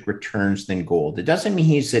asymmetric returns than gold. It doesn't mean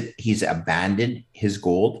he's abandoned his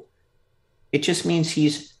gold. It just means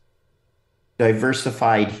he's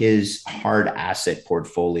diversified his hard asset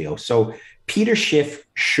portfolio. So Peter Schiff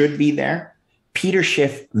should be there. Peter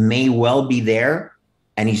Schiff may well be there,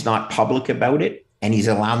 and he's not public about it, and he's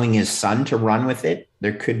allowing his son to run with it.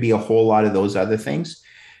 There could be a whole lot of those other things.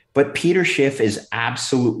 But Peter Schiff is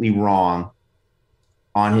absolutely wrong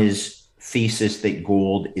on his thesis that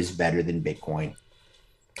gold is better than Bitcoin.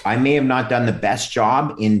 I may have not done the best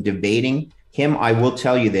job in debating him. I will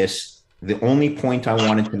tell you this: the only point I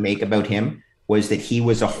wanted to make about him was that he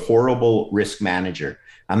was a horrible risk manager.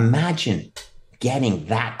 Imagine getting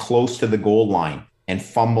that close to the goal line and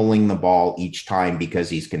fumbling the ball each time because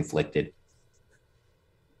he's conflicted.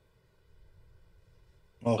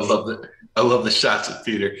 I love the shots of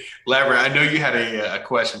Peter. Labra, I know you had a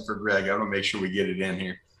question for Greg. I want to make sure we get it in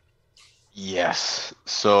here. Yes.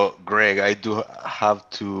 So, Greg, I do have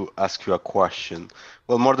to ask you a question.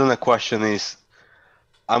 Well, more than a question is,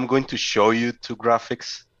 I'm going to show you two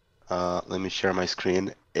graphics. Let me share my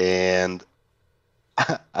screen, and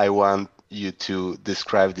I want you to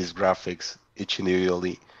describe these graphics each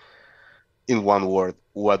individually in one word.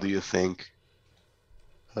 What do you think?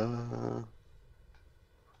 I'm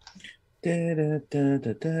doing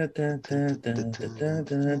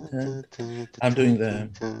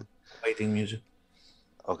the waiting music.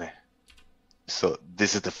 Okay. So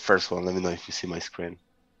this is the first one. Let me know if you see my screen.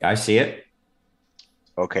 I see it.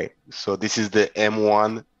 Okay. So this is the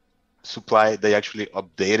M1 supply. They actually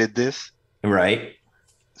updated this. Right.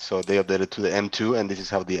 So they updated to the M2, and this is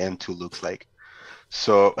how the M2 looks like.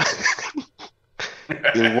 So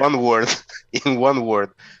in one word,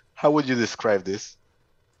 how would you describe this?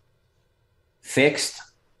 Fixed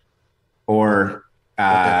or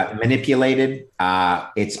manipulated.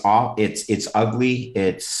 It's ugly.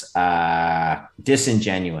 It's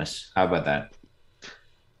disingenuous. How about that?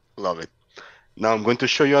 Love it. Now I'm going to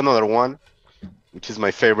show you another one, which is my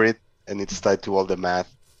favorite, and it's tied to all the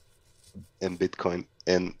math and Bitcoin.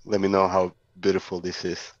 And let me know how beautiful this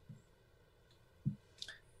is.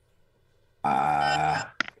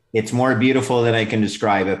 It's more beautiful than I can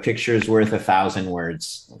describe. A picture is worth 1,000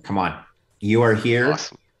 words. Come on. You are here.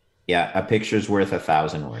 Awesome. Yeah, a picture's worth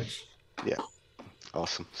 1,000 words. Yeah,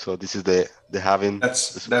 awesome. So this is the halving.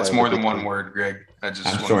 That's more than one word, Greg. I'm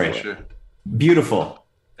sorry. Sure. Beautiful.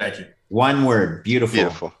 Thank you. One word. Beautiful.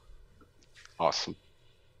 Beautiful. Awesome.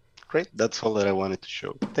 Great. That's all that I wanted to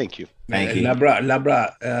show. Thank you. Thank you.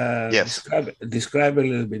 Labra, yes. Describe a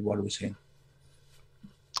little bit what we're saying.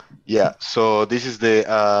 Yeah. So this is the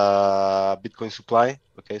Bitcoin supply.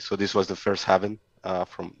 Okay. So this was the first halving.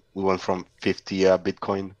 We went from 50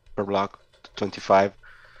 Bitcoin per block to 25.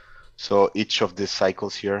 So each of these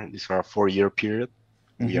cycles here, these are a 4-year period.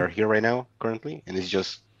 Mm-hmm. We are here right now currently, and it's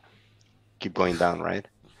just keep going down, right?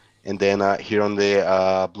 And then here on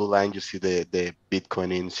the blue line, you see the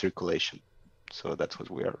Bitcoin in circulation. So that's what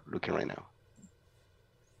we are looking right now.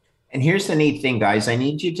 And here's the neat thing, guys. I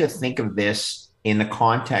need you to think of this in the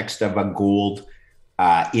context of a gold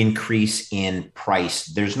increase in price.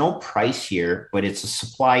 There's no price here, but it's a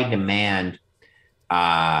supply demand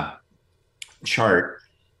chart.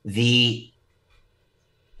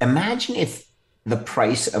 Imagine if the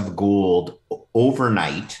price of gold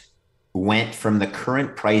overnight went from the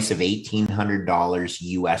current price of $1,800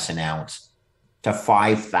 US an ounce to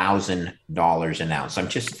 $5,000 an ounce. I'm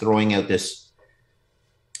just throwing out this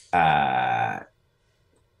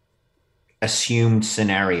assumed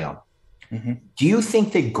scenario. Mm-hmm. Do you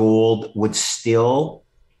think that gold would still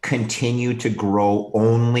continue to grow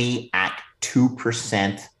only at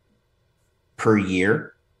 2% per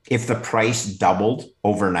year if the price doubled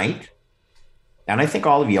overnight? And I think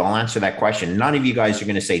all of you, I'll answer that question. None of you guys are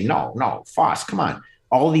going to say, no, Foss, come on.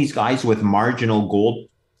 All these guys with marginal gold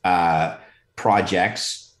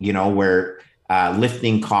projects, where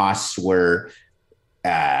lifting costs were,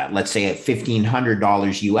 let's say at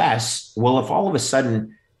 $1,500 US. Well, if all of a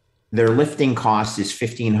sudden their lifting cost is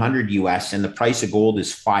 $1,500 US and the price of gold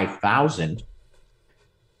is $5,000,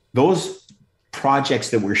 those projects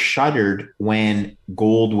that were shuttered when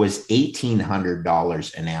gold was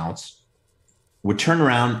 $1,800 an ounce would turn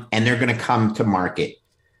around and they're going to come to market.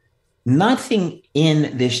 Nothing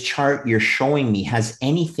in this chart you're showing me has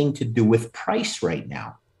anything to do with price right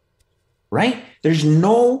now, right? There's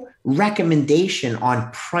no recommendation on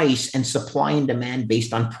price and supply and demand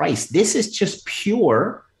based on price. This is just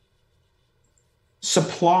pure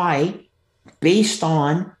supply based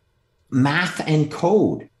on math and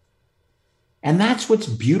code. And that's what's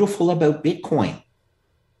beautiful about Bitcoin.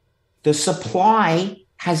 The supply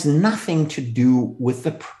has nothing to do with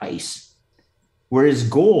the price. Whereas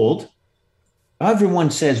gold,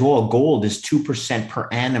 everyone says, well, gold is 2% per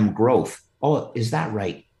annum growth. Oh, is that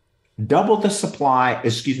right? Double the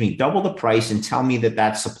price and tell me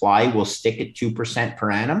that supply will stick at 2%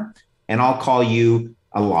 per annum, and I'll call you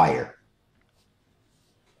a liar.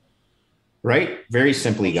 Right? Very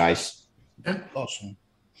simply, guys. Awesome.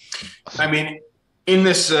 I mean, in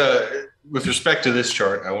this, with respect to this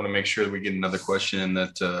chart, I want to make sure that we get another question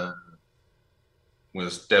that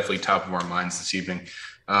was definitely top of our minds this evening.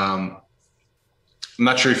 I'm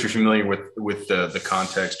not sure if you're familiar with the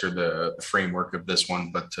context or the framework of this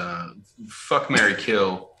one, but fuck, marry,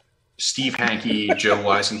 kill, Steve Hanke, Joe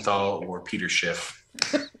Weisenthal, or Peter Schiff.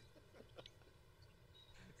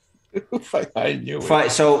 I knew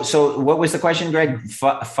it. So what was the question, Greg?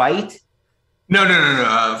 Fight? No.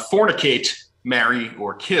 Fornicate, marry,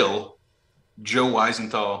 or kill Joe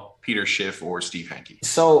Weisenthal, Peter Schiff, or Steve Hanke.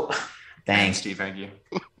 So, thanks, Steve Hanke.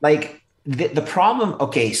 Like the problem.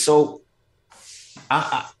 Okay, so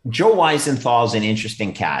Joe Weisenthal is an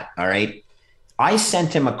interesting cat. All right, I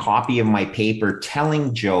sent him a copy of my paper,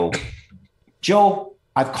 telling Joe,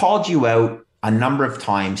 I've called you out a number of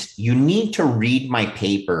times. You need to read my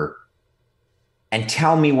paper and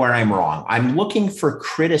tell me where I'm wrong. I'm looking for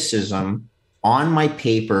criticism on my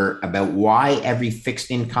paper about why every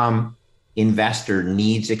fixed income investor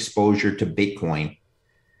needs exposure to Bitcoin.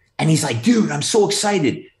 And he's like, dude, I'm so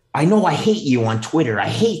excited. I know I hate you on Twitter. I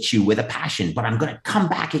hate you with a passion, but I'm going to come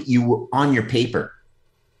back at you on your paper.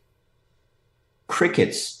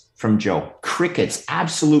 Crickets from Joe. Crickets,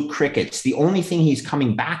 absolute crickets. The only thing he's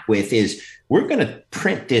coming back with is, we're going to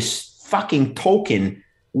print this fucking token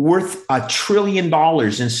worth $1 trillion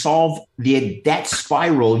and solve the debt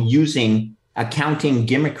spiral using accounting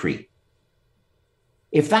gimmickry.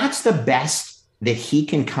 If that's the best that he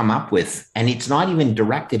can come up with, and it's not even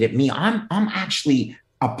directed at me, I'm actually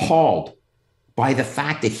appalled by the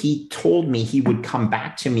fact that he told me he would come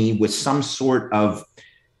back to me with some sort of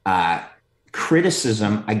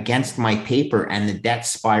criticism against my paper and the debt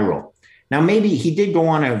spiral. Now, maybe he did go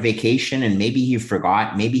on a vacation and maybe he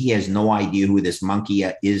forgot. Maybe he has no idea who this monkey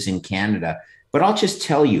is in Canada. But I'll just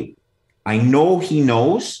tell you, I know he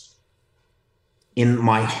knows. In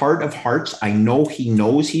my heart of hearts, I know he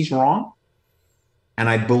knows he's wrong. And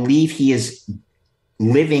I believe he is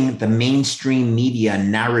living the mainstream media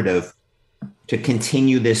narrative to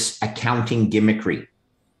continue this accounting gimmickry.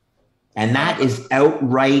 And that is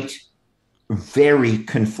outright very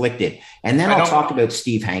conflicted. And then I'll talk about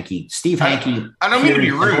Steve Hanke. I don't mean to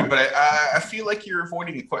be rude, but I feel like you're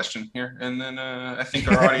avoiding the question here. And then I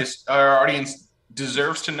think our audience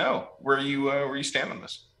deserves to know where you stand on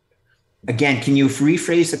this. Again, can you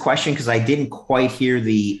rephrase the question? Because I didn't quite hear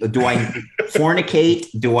do I fornicate?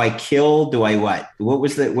 Do I kill? Do I what? What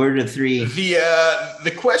was the, where are the three?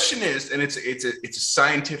 The question is, and it's a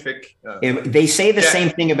scientific. They say the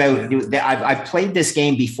same thing about, I've played this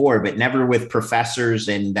game before, but never with professors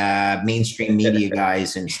and mainstream media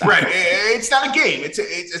guys and stuff. Right. It's not a game.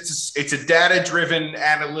 It's a data-driven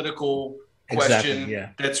analytical question. Exactly, yeah.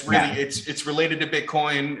 That's really, it's related to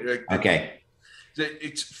Bitcoin. Okay.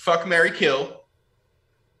 It's fuck, marry, kill.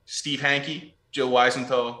 Steve Hanke, Joe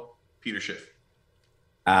Weisenthal, Peter Schiff.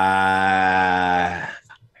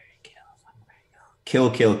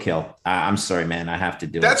 Kill. I'm sorry, man. I have to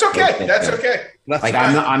do That's it. Okay. That's okay. Like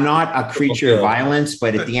I'm not a creature of violence,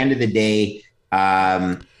 but at the end of the day,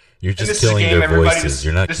 you're just killing their voices.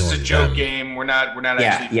 You're not killing them. This is a joke game. We're not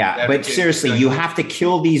actually. Yeah. But seriously, you have to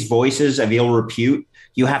kill these voices of ill repute.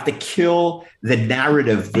 You have to kill the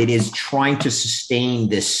narrative that is trying to sustain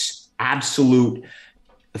this absolute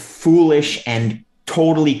foolish and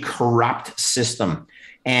totally corrupt system.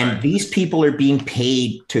 And these people are being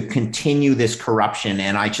paid to continue this corruption.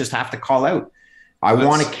 And I just have to call out. I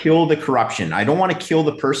want to kill the corruption. I don't want to kill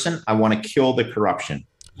the person. I want to kill the corruption.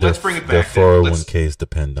 Let's bring it back. Their 401ks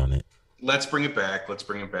depend on it. Let's bring it back. Let's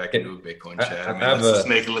bring it back into a Bitcoin chat. Let's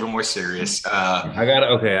make it a little more serious. I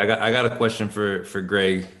got a question for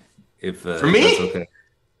Greg. If for me, if that's okay.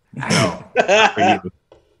 No. For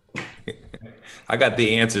you. I got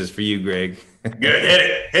the answers for you, Greg.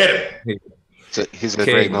 Good. Hit it. So he's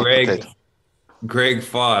a great Greg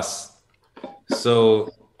Foss.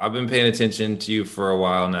 So I've been paying attention to you for a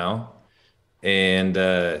while now, and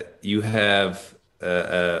you have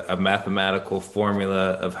a mathematical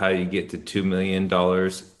formula of how you get to $2 million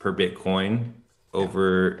per Bitcoin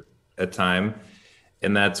over a time.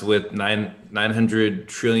 And that's with $900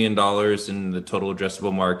 trillion in the total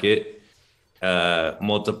addressable market,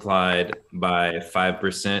 multiplied by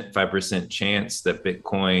 5% chance that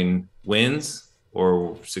Bitcoin wins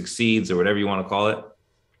or succeeds or whatever you want to call it.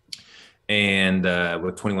 And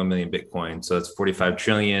with 21 million Bitcoin. So it's 45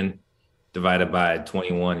 trillion divided by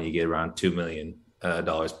 21, and you get around $2 million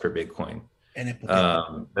per Bitcoin.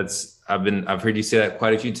 I've heard you say that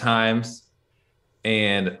quite a few times.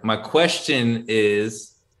 And my question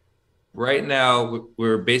is, right now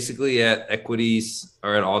we're basically at equities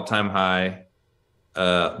are at all-time high.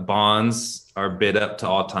 Bonds are bid up to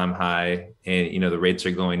all-time high, and the rates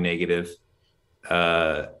are going negative.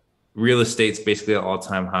 Real estate's basically at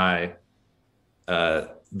all-time high.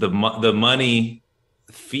 The money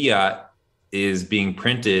fiat is being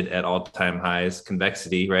printed at all-time highs.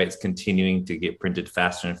 Convexity, right? It's continuing to get printed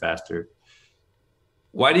faster and faster.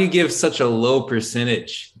 Why do you give such a low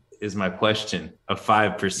percentage is my question, of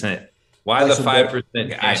 5%. Why the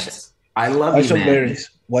 5% chance? I love you, man.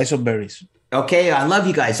 Why so berries? Okay, I love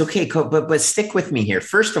you guys. Okay, cool. But stick with me here.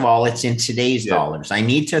 First of all, it's in today's dollars. I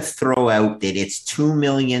need to throw out that it's $2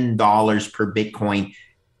 million per Bitcoin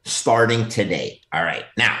starting today. All right.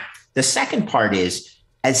 Now, the second part is,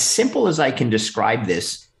 as simple as I can describe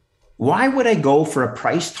this, why would I go for a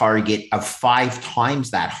price target of 5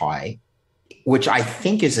 times that high, which I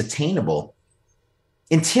think is attainable,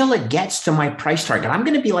 until it gets to my price target? I'm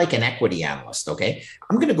going to be like an equity analyst, okay?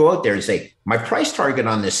 I'm going to go out there and say, my price target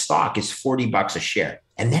on this stock is $40 a share.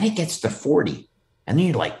 And then it gets to 40. And then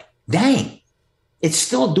you're like, dang, it's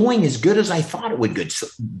still doing as good as I thought it would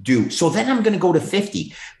do. So then I'm going to go to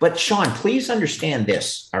 50. But Sean, please understand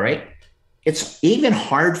this, all right? It's even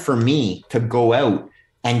hard for me to go out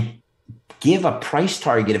and give a price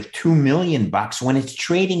target of $2 million when it's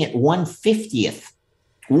trading at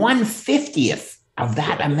 1/50th of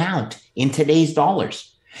that amount in today's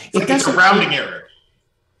dollars. It's a rounding error.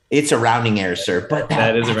 It's a rounding error, sir. But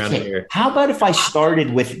that is a rounding error. How about if I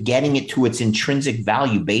started with getting it to its intrinsic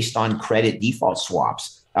value based on credit default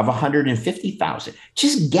swaps of 150,000?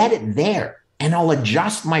 Just get it there, and I'll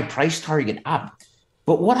adjust my price target up.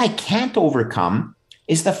 But what I can't overcome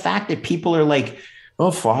is the fact that people are like, oh,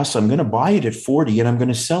 Foss, I'm going to buy it at 40 and I'm going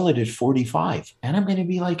to sell it at 45. And I'm going to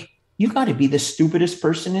be like, you got to be the stupidest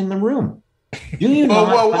person in the room. Do you know?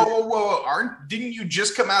 Whoa. Didn't you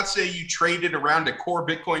just come out and say you traded around a core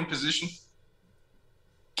Bitcoin position?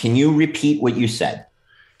 Can you repeat what you said?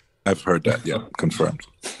 I've heard that. Yeah, confirmed.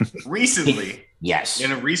 Recently. Yes.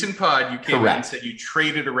 In a recent pod, you came out and said you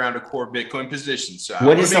traded around a core Bitcoin position. So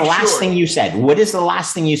what is the last thing you said? What is the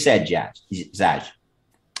last thing you said, Zaj?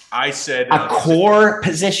 I said a core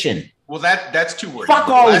position. Well, that's 2 words. Fuck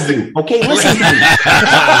all of you. Okay, listen to me.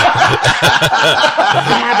 I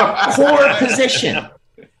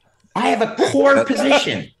have a core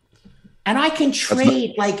position. And I can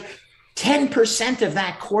trade like 10% of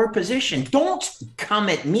that core position. Don't come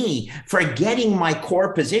at me for getting my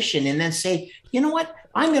core position and then say, you know what?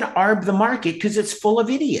 I'm going to arb the market because it's full of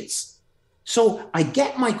idiots. So I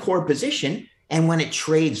get my core position, and when it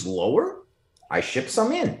trades lower, I ship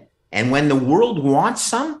some in. And when the world wants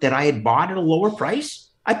some that I had bought at a lower price,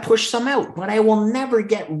 I push some out, but I will never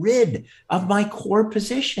get rid of my core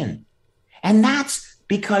position. And that's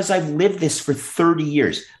because I've lived this for 30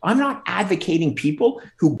 years. I'm not advocating people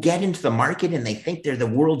who get into the market and they think they're the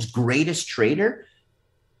world's greatest trader.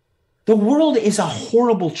 The world is a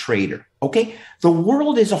horrible trader, okay? The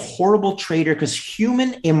world is a horrible trader because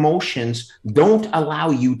human emotions don't allow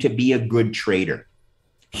you to be a good trader.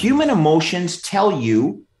 Human emotions tell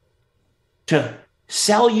you to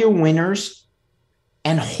sell your winners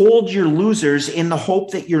and hold your losers in the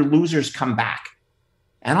hope that your losers come back.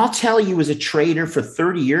 And I'll tell you, as a trader for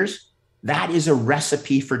 30 years, that is a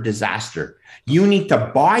recipe for disaster. You need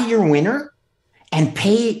to buy your winner and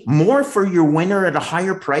pay more for your winner at a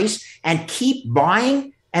higher price and keep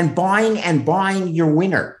buying and buying and buying your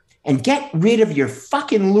winner and get rid of your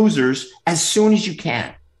fucking losers as soon as you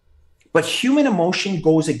can. But human emotion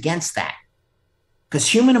goes against that, because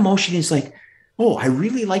human emotion is like, oh, I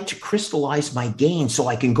really like to crystallize my gain so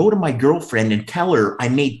I can go to my girlfriend and tell her I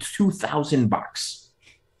made $2,000.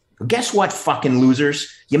 Guess what, fucking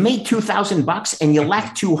losers? You made $2,000 and you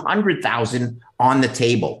left 200,000 on the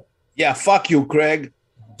table. Yeah, fuck you, Greg.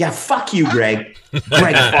 Yeah, fuck you, Greg.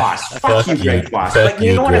 Greg Foss. Fuck you, Greg Foss. Fuck But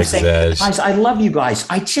you know what I'm Greg saying? Zaz. Guys, I love you guys.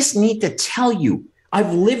 I just need to tell you,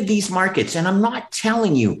 I've lived these markets, and I'm not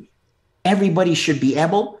telling you everybody should be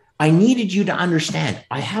able. I needed you to understand.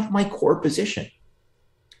 I have my core position.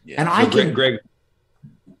 Yeah. And I can... Greg,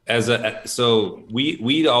 so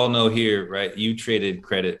we all know here, right? You traded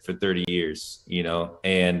credit for 30 years, you know,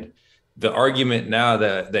 and the argument now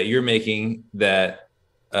that you're making that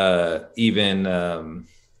even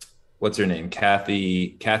what's her name?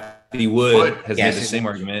 Kathy Wood has made the same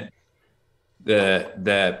argument that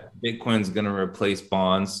Bitcoin's going to replace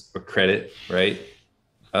bonds or credit, right?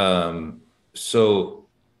 So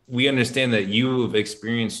we understand that you've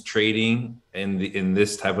experienced trading in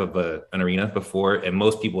this type of an arena before, and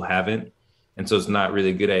most people haven't. And so it's not really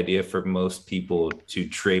a good idea for most people to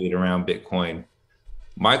trade around Bitcoin.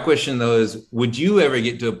 My question though is, would you ever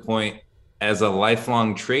get to a point as a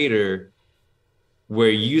lifelong trader where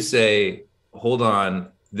you say, hold on,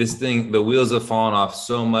 this thing, the wheels have fallen off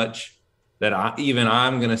so much that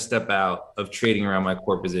I'm going to step out of trading around my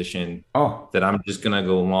core position. Oh, that I'm just going to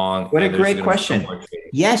go long. What a great question.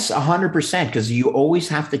 Yes, 100%, because you always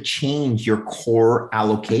have to change your core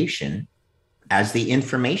allocation as the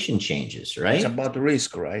information changes, right? It's about the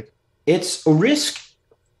risk, right? It's a risk.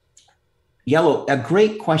 Yellow, a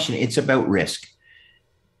great question. It's about risk.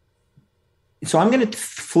 So I'm going to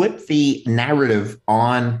flip the narrative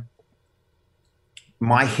on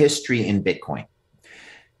my history in Bitcoin.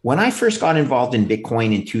 When I first got involved in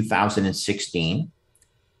Bitcoin in 2016,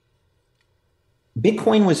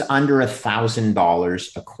 Bitcoin was under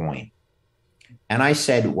 $1,000 a coin. And I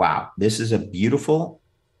said, wow, this is a beautiful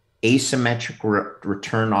asymmetric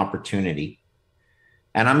return opportunity.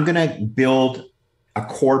 And I'm going to build a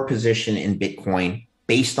core position in Bitcoin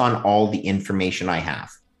based on all the information I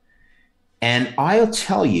have. And I'll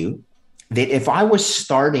tell you that if I was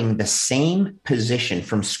starting the same position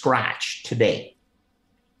from scratch today,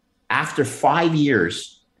 after 5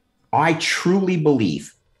 years, I truly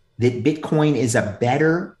believe that Bitcoin is a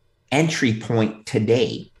better entry point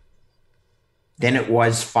today than it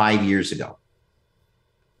was 5 years ago.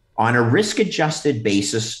 On a risk-adjusted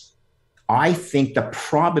basis, I think the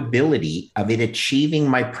probability of it achieving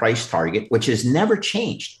my price target, which has never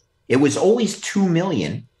changed, it was always 2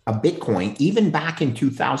 million a Bitcoin, even back in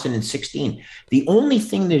 2016. The only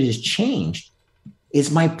thing that has changed is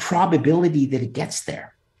my probability that it gets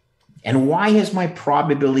there. And why has my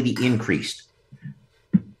probability increased?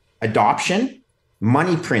 Adoption,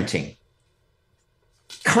 money printing.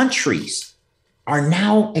 Countries are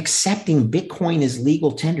now accepting Bitcoin as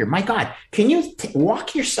legal tender. My God, can you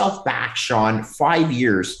walk yourself back, Sean, 5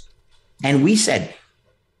 years? And we said,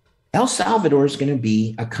 El Salvador is going to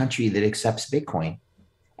be a country that accepts Bitcoin.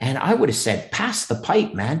 And I would have said, pass the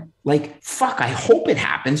pipe, man. Like, fuck, I hope it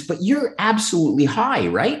happens, but you're absolutely high,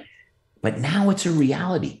 right? But now it's a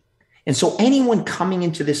reality. And so anyone coming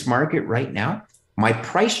into this market right now, my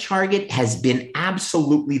price target has been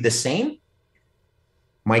absolutely the same.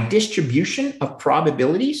 My distribution of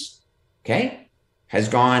probabilities, okay, has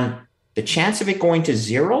gone, the chance of it going to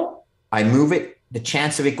zero, I move it, the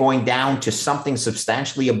chance of it going down to something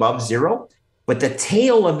substantially above zero. But the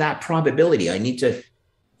tail of that probability, I need to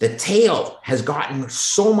The tail has gotten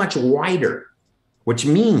so much wider, which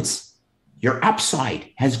means your upside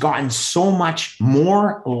has gotten so much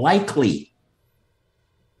more likely.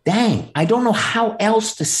 Dang, I don't know how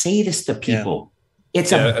else to say this to people. Yeah.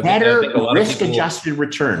 It's a better risk-adjusted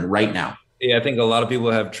return right now. Yeah, I think a lot of people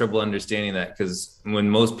have trouble understanding that, because when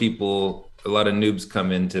most people, a lot of noobs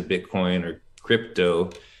come into Bitcoin or crypto,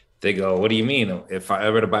 they go, what do you mean? If I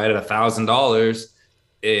ever to buy it at $1,000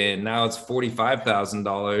 and now it's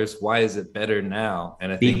 $45,000, why is it better now?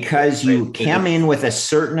 And I think because you come in with a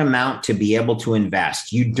certain amount to be able to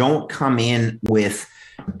invest. You don't come in with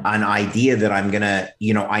an idea that I'm going to,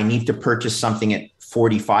 I need to purchase something at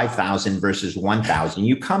 45,000 versus 1,000.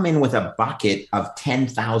 You come in with a bucket of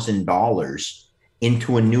 $10,000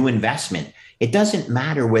 into a new investment. It doesn't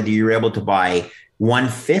matter whether you're able to buy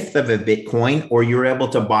 1/5 of a Bitcoin or you're able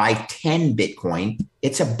to buy 10 Bitcoin.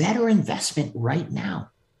 It's a better investment right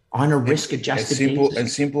now on a risk-adjusted basis. A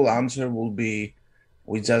simple answer will be,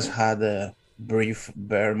 we just had a brief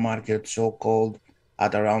bear market, so-called,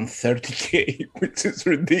 at around 30K, which is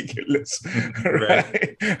ridiculous,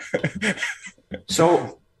 right?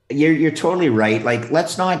 So you're totally right. Like,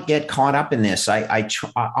 let's not get caught up in this. I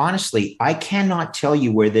honestly, I cannot tell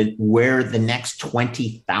you where the next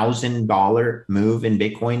 $20,000 move in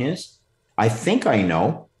Bitcoin is. I think I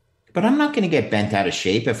know, but I'm not going to get bent out of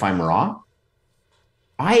shape if I'm wrong.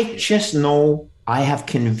 I just know I have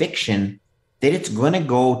conviction that it's going to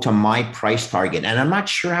go to my price target. And I'm not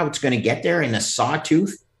sure how it's going to get there in a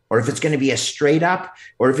sawtooth, or if it's going to be a straight up,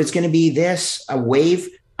 or if it's going to be a wave.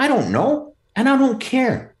 I don't know. And I don't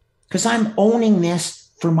care, because I'm owning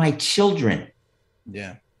this for my children.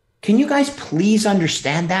 Yeah. Can you guys please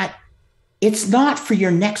understand that? It's not for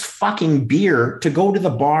your next fucking beer to go to the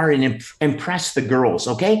bar and impress the girls,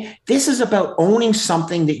 okay? This is about owning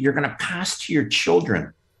something that you're going to pass to your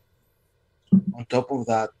children. On top of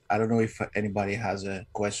that, I don't know if anybody has a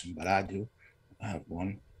question, but I do. I have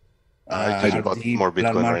one. I just bought more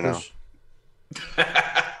Bitcoin right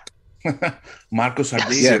now. Marcos,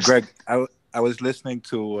 yeah, Greg, I was listening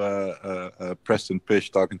to Preston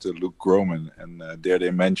Pish talking to Luke Groman, and there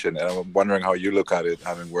they mentioned, and I'm wondering how you look at it,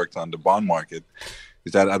 having worked on the bond market,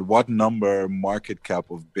 is that at what number market cap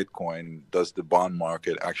of Bitcoin does the bond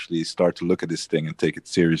market actually start to look at this thing and take it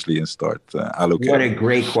seriously and start allocating? What a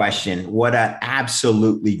great question. What an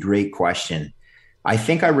absolutely great question. I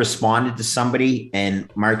think I responded to somebody, and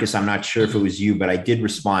Marcus, I'm not sure if it was you, but I did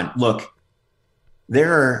respond. Look,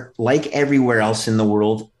 there are, like everywhere else in the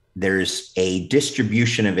world, there's a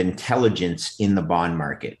distribution of intelligence in the bond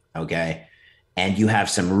market, okay? And you have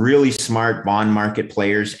some really smart bond market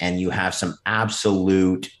players, and you have some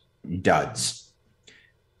absolute duds.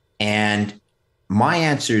 And my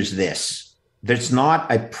answer is this: there's not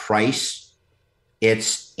a price,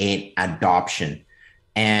 it's an adoption.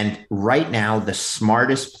 And right now, the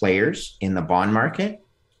smartest players in the bond market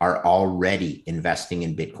are already investing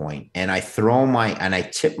in Bitcoin. And I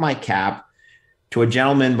tip my cap to a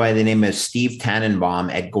gentleman by the name of Steve Tannenbaum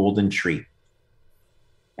at Golden Tree.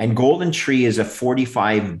 And Golden Tree is a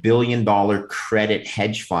 $45 billion credit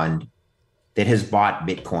hedge fund that has bought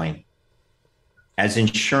Bitcoin as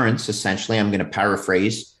insurance. Essentially, I'm going to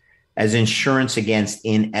paraphrase, as insurance against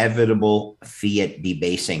inevitable fiat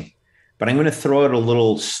debasing. But I'm going to throw out a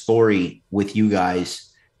little story with you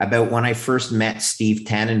guys about when I first met Steve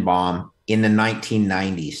Tannenbaum in the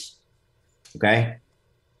 1990s. Okay.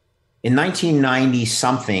 In 1990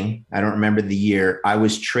 something, I don't remember the year, I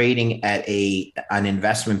was trading at an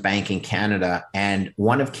investment bank in Canada, and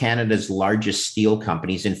one of Canada's largest steel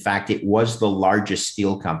companies, in fact, it was the largest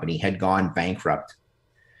steel company, had gone bankrupt.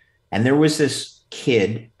 And there was this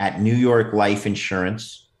kid at New York Life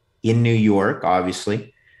Insurance in New York,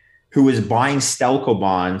 obviously, who was buying Stelco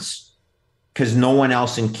bonds because no one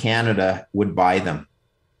else in Canada would buy them.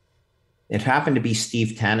 It happened to be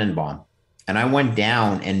Steve Tannenbaum. And I went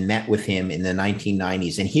down and met with him in the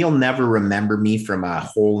 1990s, and he'll never remember me from a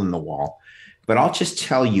hole in the wall. But I'll just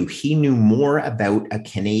tell you, he knew more about a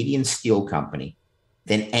Canadian steel company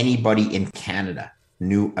than anybody in Canada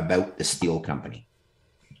knew about the steel company.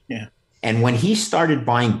 Yeah. And when he started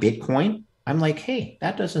buying Bitcoin, I'm like, hey,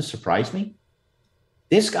 that doesn't surprise me.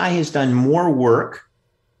 This guy has done more work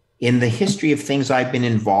in the history of things I've been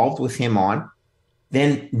involved with him on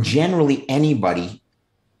than generally anybody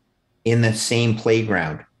in the same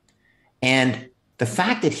playground. And the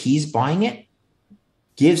fact that he's buying it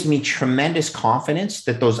gives me tremendous confidence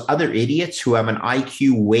that those other idiots who have an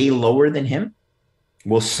IQ way lower than him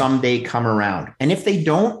will someday come around. And if they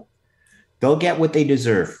don't, they'll get what they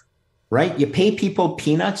deserve, right? You pay people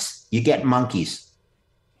peanuts, you get monkeys.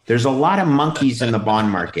 There's a lot of monkeys in the bond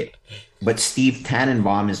market. but Steve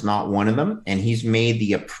Tannenbaum is not one of them. And he's made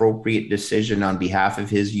the appropriate decision on behalf of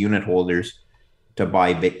his unit holders to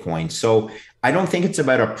buy Bitcoin. So I don't think it's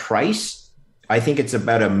about a price. I think it's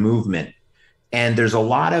about a movement. And there's a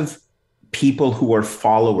lot of people who are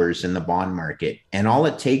followers in the bond market. And all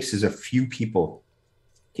it takes is a few people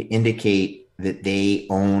to indicate that they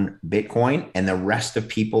own Bitcoin, and the rest of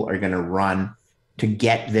people are going to run to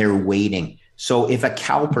get their weighting. So if a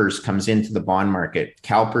CalPERS comes into the bond market,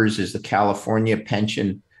 CalPERS is the California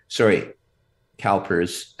pension,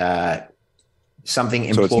 CalPERS, something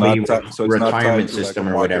employee retirement system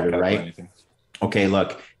or whatever, right? Okay,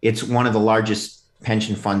 look, it's one of the largest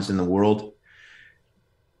pension funds in the world.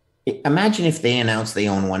 Imagine if they announce they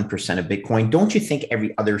own 1% of Bitcoin. Don't you think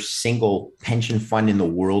every other single pension fund in the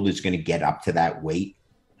world is going to get up to that weight?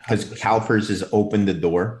 Because CalPERS has opened the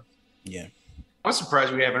door. Yeah. I'm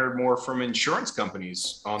surprised we haven't heard more from insurance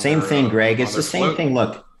companies. On same their, thing, Greg. It's the float. same thing.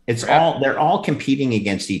 Look, they're all competing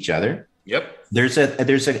against each other. Yep. There's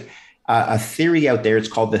a theory out there. It's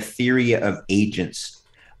called the theory of agents.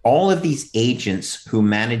 All of these agents who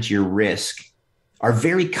manage your risk are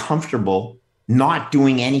very comfortable not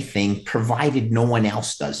doing anything, provided no one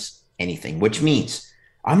else does anything, which means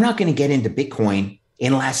I'm not going to get into Bitcoin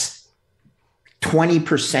unless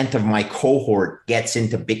 20% of my cohort gets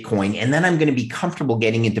into Bitcoin. And then I'm going to be comfortable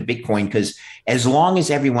getting into Bitcoin, because as long as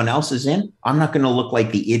everyone else is in, I'm not going to look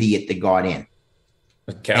like the idiot that got in.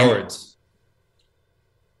 Cowards.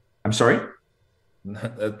 I'm sorry?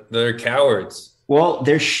 They're cowards. Well,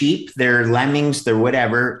 they're sheep, they're lemmings, they're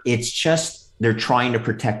whatever. It's just they're trying to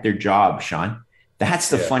protect their job, Sean. That's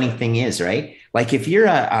the funny thing is, right? Like if you're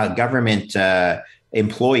a government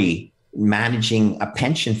employee managing a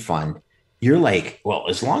pension fund, you're like, well,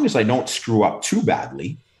 as long as I don't screw up too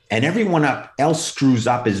badly and everyone else screws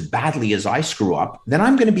up as badly as I screw up, then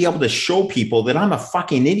I'm going to be able to show people that I'm a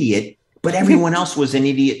fucking idiot, but everyone else was an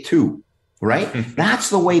idiot too, right? That's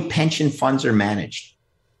the way pension funds are managed.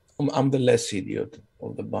 I'm the less idiot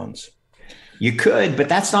of the bunch. You could, but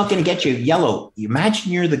that's not going to get you yellow.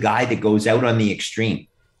 Imagine you're the guy that goes out on the extreme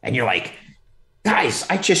and you're like, guys,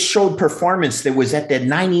 I just showed performance that was at the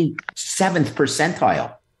 97th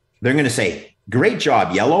percentile. They're going to say, great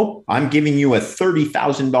job, yellow. I'm giving you a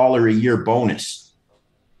 $30,000 a year bonus.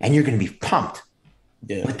 And you're going to be pumped.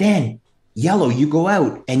 Yeah. But then yellow, you go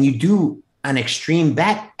out and you do an extreme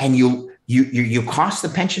bet and you cost the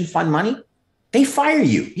pension fund money. They fire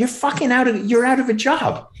you. You're out of a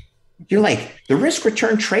job. You're like, the risk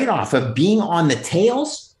return trade-off of being on the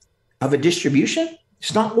tails of a distribution,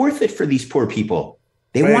 it's not worth it for these poor people.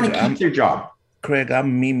 They want to keep their job. Craig,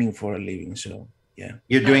 I'm memeing for a living, so yeah.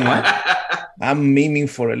 You're doing what? I'm memeing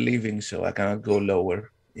for a living, so I cannot go lower,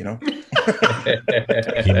 you know?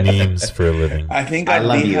 He memes for a living. I think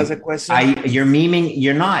Admin has a question. You're memeing.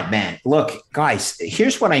 You're not, man. Look, guys,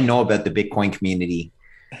 here's what I know about the Bitcoin community.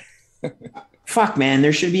 Fuck, man,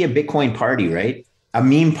 there should be a Bitcoin party, right? A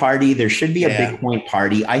meme party. There should be a Bitcoin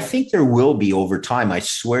party. I think there will be over time. I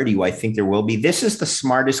swear to you, I think there will be. This is the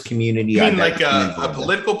smartest community. You mean like a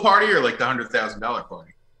political party or like the $100,000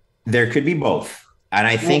 party? There could be both. And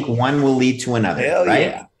I think one will lead to another,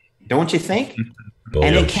 right? Yeah. Don't you think?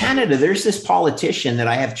 And in Canada, there's this politician that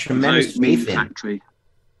I have tremendous faith in. Factory.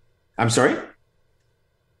 I'm sorry?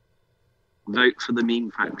 Vote for the meme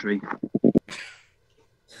factory.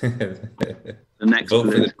 The next vote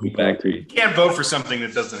for the meme factory. You can't vote for something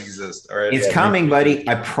that doesn't exist. All right. It's coming, buddy.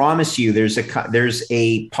 I promise you. There's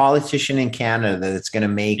a politician in Canada that's going to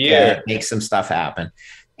make some stuff happen.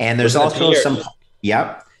 And there's also some.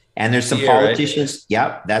 Yep. And there's some politicians. Right?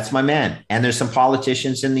 Yep, that's my man. And there's some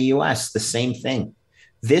politicians in the US, the same thing.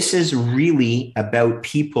 This is really about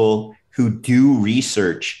people who do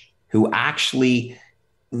research, who actually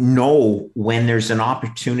know when there's an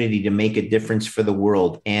opportunity to make a difference for the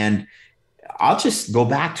world. And I'll just go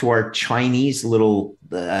back to our Chinese little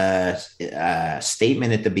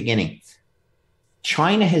statement at the beginning.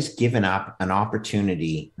 China has given up an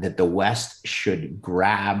opportunity that the West should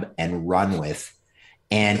grab and run with.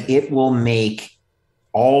 And it will make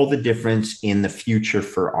all the difference in the future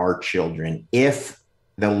for our children if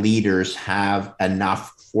the leaders have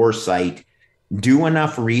enough foresight, do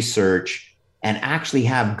enough research, and actually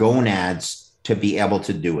have gonads to be able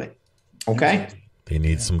to do it. Okay? They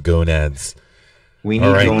need some gonads. We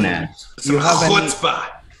need gonads. You have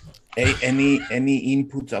any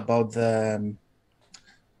input about the,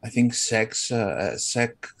 I think, SEC's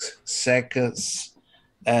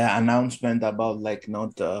announcement about like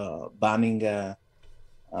not banning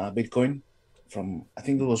Bitcoin from, I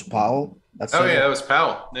think it was Powell. That was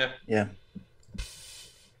Powell. Yeah.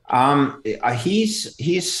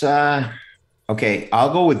 He's Okay,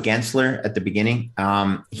 I'll go with Gensler at the beginning.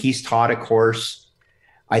 He's taught a course.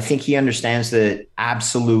 I think he understands the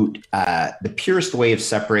the purest way of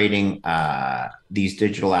separating these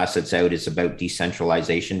digital assets out is about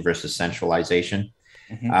decentralization versus centralization.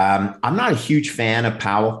 Mm-hmm. I'm not a huge fan of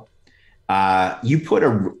Powell. You put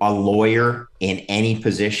a lawyer in any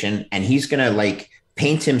position and he's going to like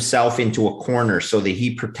paint himself into a corner so that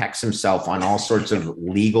he protects himself on all sorts of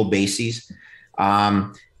legal bases.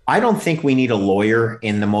 I don't think we need a lawyer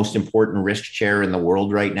in the most important risk chair in the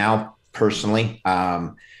world right now, personally.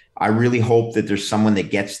 I really hope that there's someone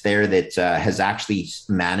that gets there that has actually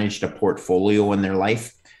managed a portfolio in their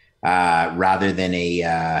life rather than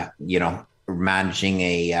managing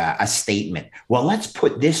a statement. Well, let's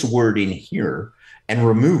put this word in here and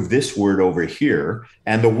remove this word over here,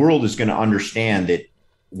 and the world is going to understand that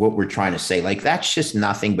what we're trying to say. Like, that's just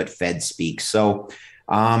nothing but Fed speak. So,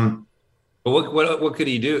 but what could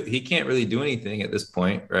he do? He can't really do anything at this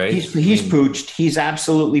point, right? He's pooched. He's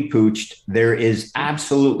absolutely pooched. There is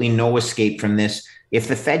absolutely no escape from this. If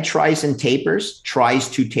the Fed tries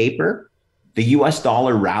to taper, the US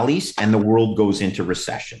dollar rallies and the world goes into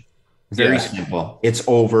recession. Very simple. It's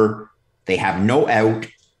over. They have no out.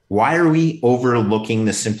 Why are we overlooking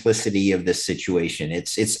the simplicity of this situation?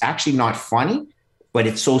 It's actually not funny, but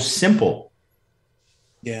it's so simple.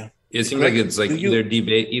 Yeah. It seems like it's like either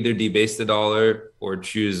debase the dollar or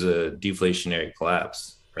choose a deflationary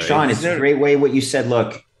collapse. Right? Sean, it's a great way what you said.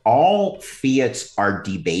 Look, all fiats are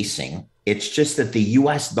debasing. It's just that the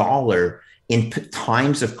US dollar in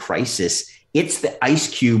times of crisis, it's the ice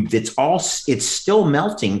cube it's still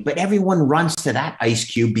melting, but everyone runs to that ice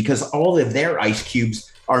cube because all of their ice cubes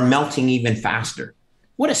are melting even faster.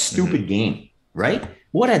 What a stupid game, right?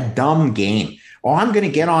 What a dumb game. Oh, I'm going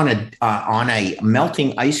to get on a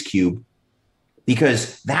melting ice cube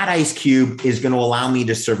because that ice cube is going to allow me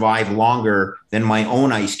to survive longer than my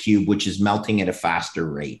own ice cube, which is melting at a faster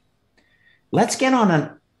rate. Let's get on an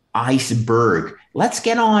iceberg. Let's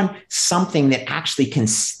get on something that actually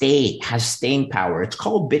has staying power. It's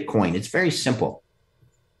called Bitcoin. It's very simple.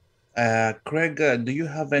 Craig, do you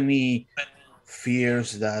have any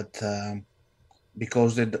fears that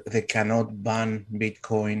because they cannot ban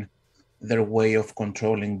Bitcoin, their way of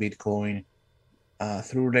controlling Bitcoin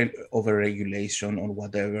through over-regulation or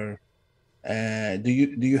whatever, do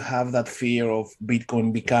you have that fear of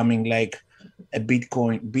Bitcoin becoming like a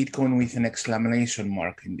Bitcoin with an exclamation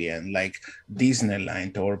mark in the end, like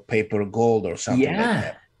Disneyland or paper gold or something like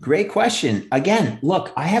that? Great question. Again,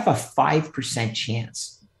 look, I have a 5%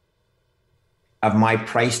 chance of my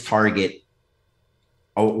price target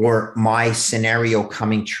or my scenario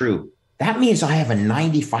coming true. That means I have a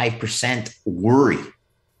 95% worry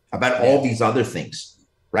about all these other things,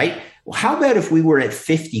 right? Well, how about if we were at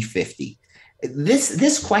 50-50?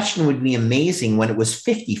 This question would be amazing when it was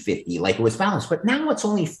 50-50, like it was balanced. But now it's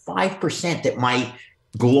only 5% that my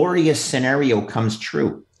glorious scenario comes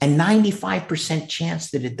true and 95%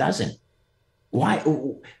 chance that it doesn't. Why?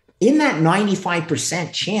 In that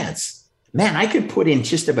 95% chance, man, I could put in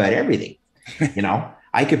just about everything.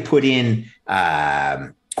 I could put in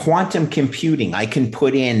quantum computing. I can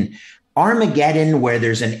put in Armageddon, where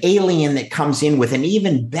there's an alien that comes in with an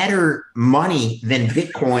even better money than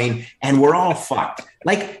Bitcoin, and we're all fucked.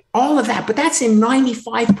 Like all of that, but that's in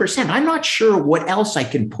 95%. I'm not sure what else I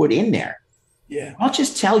can put in there. Yeah. I'll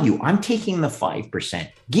just tell you, I'm taking the 5%.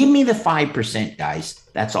 Give me the 5%, guys.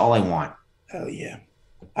 That's all I want. Hell yeah.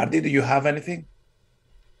 Ardi, do you have anything?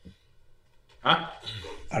 Huh?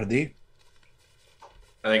 Ardi?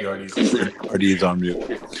 I think Ardi's on mute.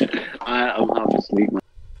 I'm half asleep.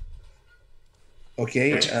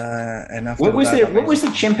 Okay. And after what was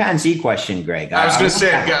the chimpanzee question, Greg? I was going to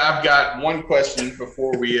say I've got one question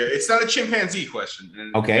before we. It's not a chimpanzee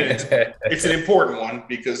question. Okay. It's an important one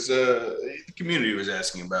because the community was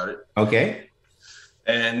asking about it. Okay.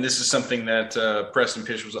 And this is something that Preston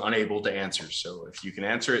Pish was unable to answer. So if you can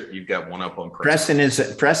answer it, you've got one up on Preston.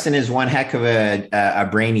 Preston is one heck of a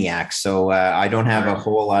brainiac. So I don't have a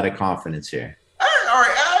whole lot of confidence here. All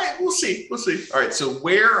right. We'll see. All right. So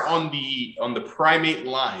where on the primate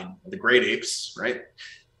line, the great apes, right?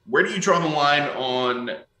 Where do you draw the line on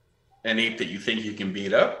an ape that you think you can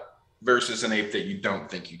beat up versus an ape that you don't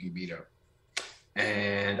think you can beat up?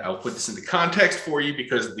 And I'll put this into context for you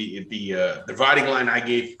because the dividing line I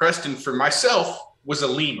gave Preston for myself was a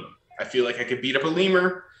lemur. I feel like I could beat up a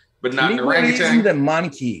lemur, but not an orangutan. Isn't a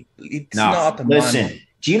monkey. It's not a listen, monkey.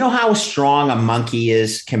 Do you know how strong a monkey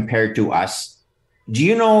is compared to us? Do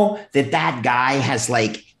you know that guy has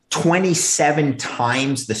like 27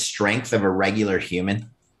 times the strength of a regular human?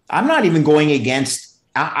 I'm not even going against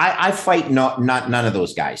I fight none of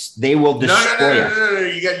those guys. They will destroy us. No.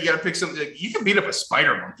 You got to pick something. You can beat up a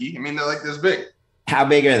spider monkey. I mean, they're like this big. How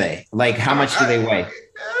big are they? Like, how much do they weigh?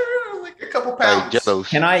 Like a couple pounds.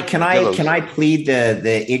 Can I plead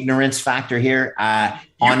the ignorance factor here?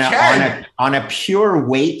 On a pure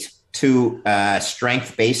weight to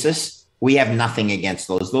strength basis, we have nothing against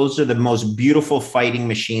those. Those are the most beautiful fighting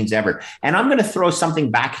machines ever. And I'm going to throw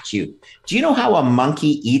something back at you. Do you know how a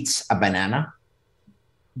monkey eats a banana?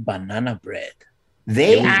 Banana bread.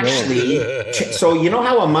 They actually, so you know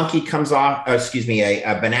how a monkey comes off, a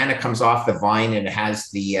banana comes off the vine and it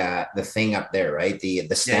has the thing up there, right? The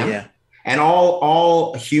stem. Yeah. And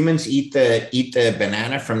all humans eat the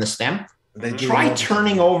banana from the stem. Try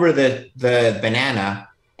turning over the banana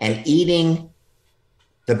and eating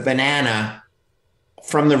the banana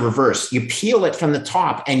from the reverse. You peel it from the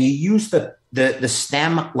top and you use the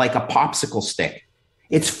stem like a popsicle stick.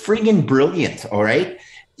 It's friggin' brilliant, all right?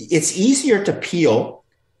 It's easier to peel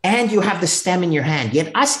and you have the stem in your hand.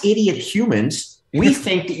 Yet us idiot humans, we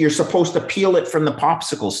think that you're supposed to peel it from the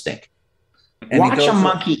popsicle stick. And watch a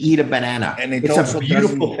monkey eat a banana. And it's a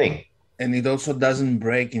beautiful thing. And it also doesn't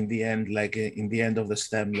break in the end, like in the end of the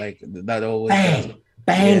stem, like that always does.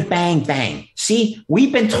 Bang. See,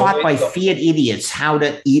 we've been taught by fiat idiots how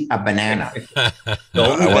to eat a banana. I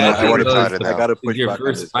got to put your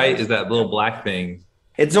first bite is that little black thing.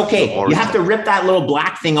 It's okay. You have to rip that little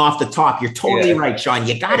black thing off the top. You're totally right, Sean.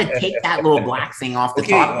 You got to take that little black thing off the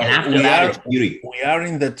top. And after that, it's beauty. We are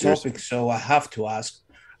in the topic, so I have to ask.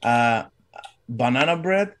 Banana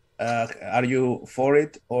bread, are you for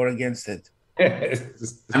it or against it?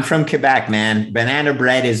 I'm from Quebec, man. Banana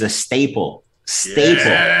bread is a staple.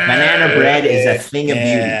 Banana bread is a thing of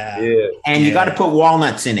beauty. And you got to put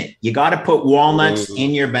walnuts in it. You got to put walnuts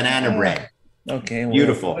in your banana bread. Okay,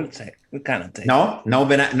 beautiful. We kind of take no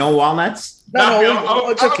walnuts. No,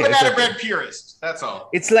 it's okay. I'm a banana bread purist. That's all.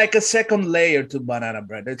 It's like a second layer to banana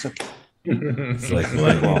bread. It's okay. It's like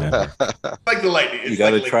lightning. Like the lightning. You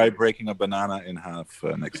got to try breaking a banana in half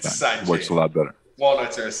next time. It works a lot better.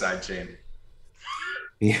 Walnuts are a side chain.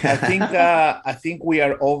 Yeah, I think we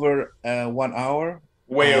are over 1 hour.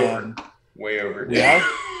 Way over. Yeah.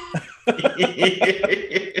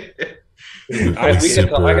 I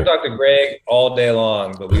could talk to Greg all day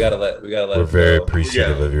long, but we gotta let. We're very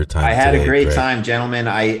appreciative of your time. I had today, a great Greg. time, gentlemen.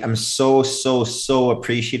 I am so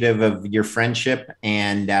appreciative of your friendship,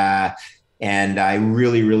 and I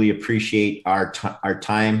really appreciate our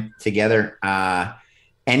time together.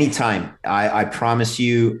 Anytime, I promise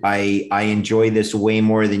you, I enjoy this way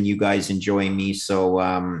more than you guys enjoy me. So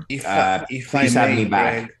please have me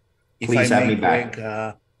back. Please have me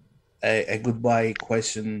back. A goodbye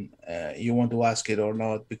question, you want to ask it or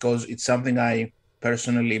not, because it's something I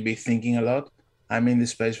personally be thinking a lot. I'm in this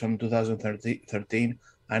space from 2013.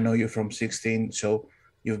 I know you from 16, so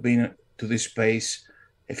you've been to this space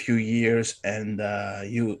a few years, and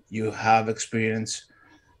you have experience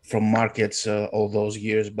from markets all those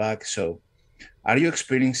years back. So are you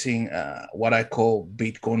experiencing what I call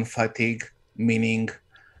Bitcoin fatigue, meaning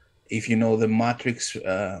if you know the Matrix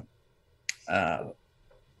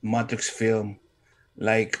film,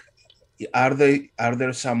 like are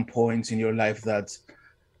there some points in your life that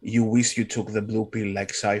you wish you took the blue pill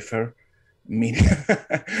like Cypher? Meaning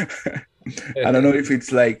I don't know if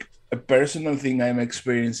it's like a personal thing I'm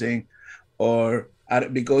experiencing, or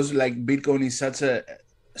because like Bitcoin is such a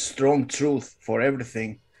strong truth for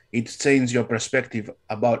everything, it changes your perspective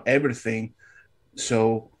about everything.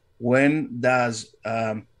 So when does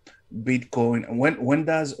Bitcoin,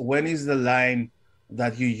 when is the line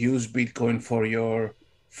that you use Bitcoin for your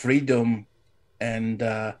freedom, and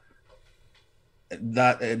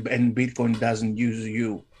Bitcoin doesn't use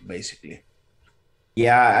you, basically?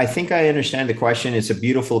 Yeah, I think I understand the question. It's a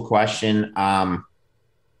beautiful question. I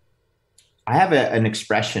have an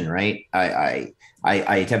expression, right? I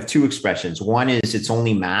have two expressions. One is it's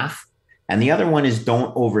only math, and the other one is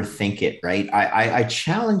don't overthink it, right? I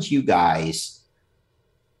challenge you guys.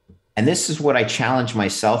 And this is what I challenge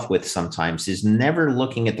myself with sometimes, is never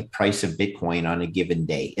looking at the price of Bitcoin on a given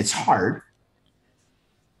day. It's hard.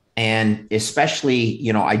 And especially,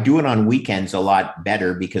 I do it on weekends a lot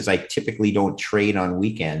better because I typically don't trade on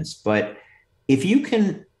weekends. But if you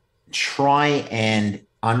can try and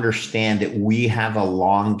understand that we have a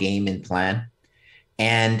long game in plan,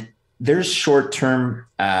 and there's short-term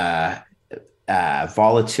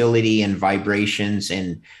volatility and vibrations,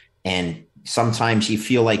 and sometimes you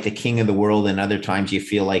feel like the king of the world, and other times you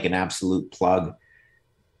feel like an absolute plug.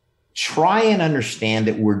 Try and understand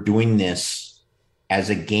that we're doing this as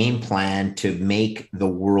a game plan to make the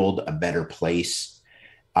world a better place.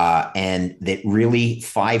 and that really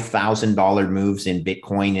 $5,000 moves in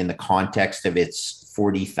Bitcoin in the context of its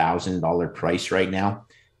 $40,000 price right now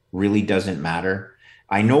really doesn't matter.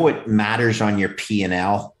 I know it matters on your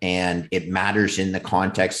P&L, and it matters in the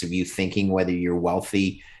context of you thinking whether you're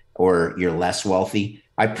wealthy or you're less wealthy.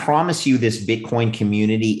 I promise you this Bitcoin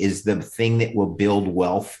community is the thing that will build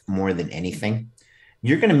wealth more than anything.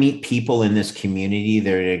 You're going to meet people in this community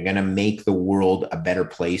that are going to make the world a better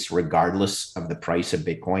place, regardless of the price of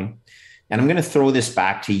Bitcoin. And I'm going to throw this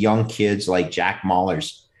back to young kids like Jack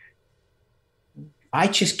Mallers. I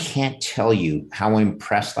just can't tell you how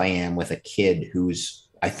impressed I am with a kid who's,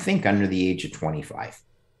 I think, under the age of 25.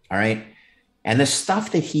 All right. And the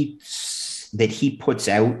stuff that he puts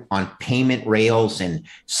out on payment rails and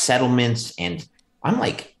settlements. And I'm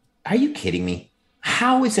like, are you kidding me?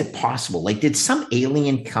 How is it possible? Like, did some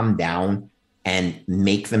alien come down and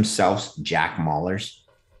make themselves Jack Mallers?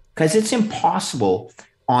 Because it's impossible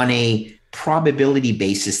on a probability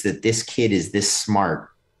basis that this kid is this smart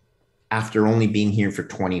after only being here for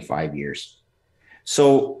 25 years.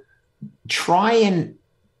 So try and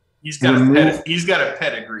he's got a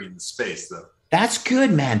pedigree in the space, though. That's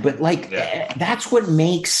good, man. But that's what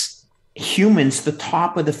makes humans the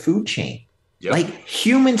top of the food chain. Yep. Like,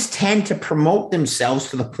 humans tend to promote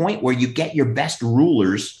themselves to the point where you get your best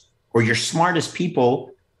rulers or your smartest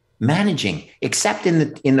people managing, except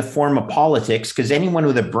in the form of politics, because anyone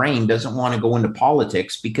with a brain doesn't want to go into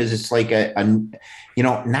politics, because it's like and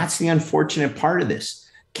that's the unfortunate part of this.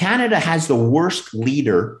 Canada has the worst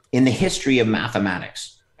leader in the history of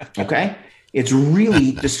mathematics. Okay. It's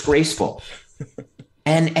really disgraceful.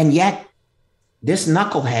 And yet this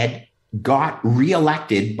knucklehead got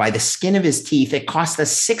reelected by the skin of his teeth. It cost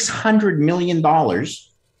us $600 million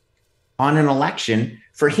on an election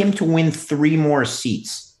for him to win 3 more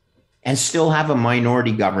seats and still have a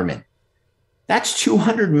minority government. That's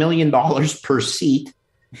 $200 million per seat.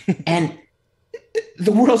 And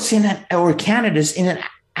the world's Canada's in an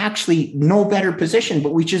actually no better position,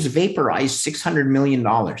 but we just vaporized $600 million.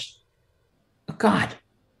 God,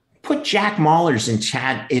 put Jack Mallers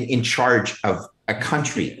in charge of a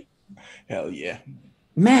country. Hell yeah.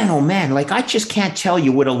 Man, oh man, like, I just can't tell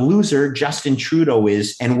you what a loser Justin Trudeau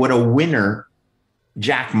is and what a winner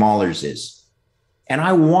Jack Mallers is. And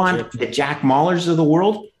I want the Jack Mallers of the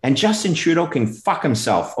world, and Justin Trudeau can fuck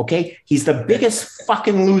himself, okay? He's the biggest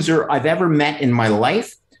fucking loser I've ever met in my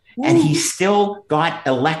life, and he still got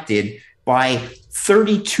elected by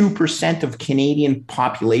 32% of Canadian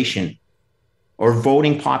population or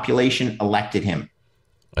voting population elected him.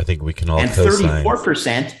 I think we can all and co-sign.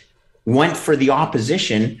 34% went for the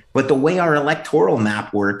opposition, but the way our electoral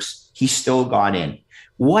map works, he still got in.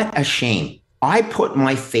 What a shame. I put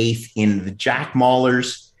my faith in the Jack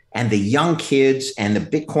Mallers and the young kids and the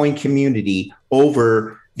Bitcoin community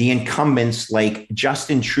over the incumbents like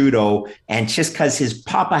Justin Trudeau. And just because his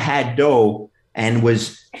papa had dough and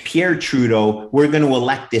was Pierre Trudeau, we're going to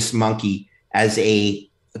elect this monkey as a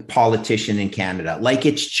politician in Canada. Like,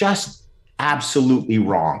 it's just absolutely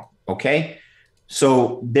wrong. Okay.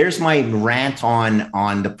 So there's my rant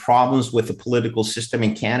on the problems with the political system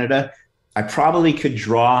in Canada. I probably could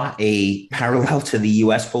draw a parallel to the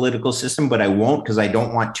US political system, but I won't, because I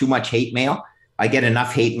don't want too much hate mail. I get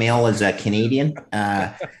enough hate mail as a Canadian.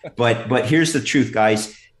 But here's the truth,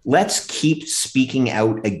 guys. Let's keep speaking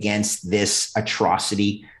out against this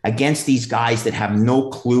atrocity, against these guys that have no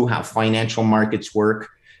clue how financial markets work.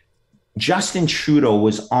 Justin Trudeau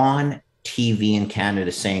was on TV in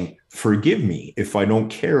Canada saying, "Forgive me if I don't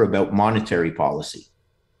care about monetary policy."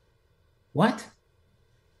 What?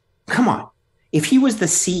 Come on. If he was the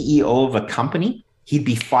CEO of a company, he'd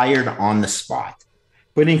be fired on the spot.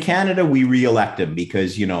 But in Canada, we reelect him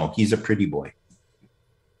because, he's a pretty boy.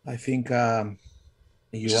 I think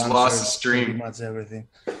you just lost the stream. Pretty much everything.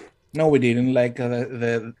 No, we didn't. Like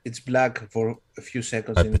it's black for a few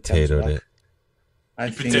seconds. I potatoed it. I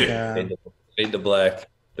think fade the black.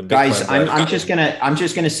 Guys, I'm just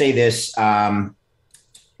gonna say this.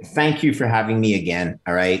 Thank you for having me again.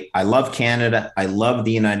 All right. I love Canada. I love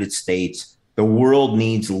the United States. The world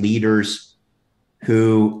needs leaders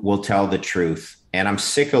who will tell the truth. And I'm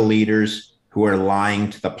sick of leaders who are lying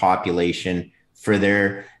to the population for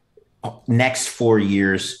their next 4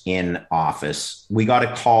 years in office. We got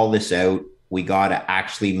to call this out. We got to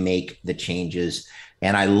actually make the changes.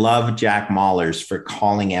 And I love Jack Mallers for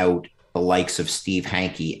calling out the likes of Steve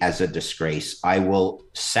Hanke as a disgrace. I will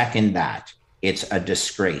second that. It's a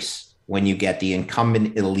disgrace when you get the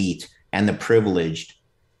incumbent elite and the privileged.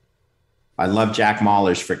 I love Jack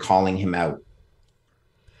Mallers for calling him out.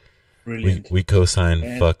 Brilliant. We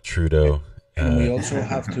co-sign fuck Trudeau. And we also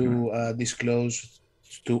have to disclose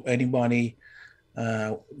to anybody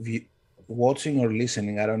watching or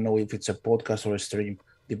listening. I don't know if it's a podcast or a stream,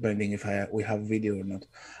 depending if we have video or not.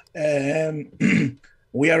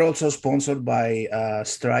 We are also sponsored by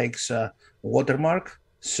Strike's watermark.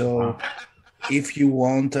 So if you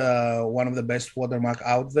want one of the best watermark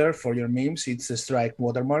out there for your memes, it's the Strike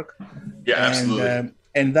watermark. Yeah, absolutely.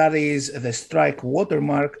 And that is the Strike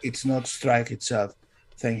watermark. It's not Strike itself.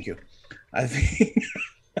 Thank you. I think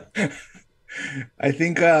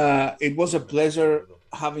it was a pleasure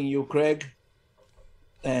having you, Craig.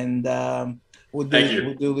 And we'll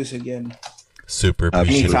do this again. Super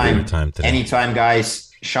appreciative of your time today. Anytime,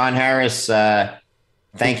 guys. Sean Harris,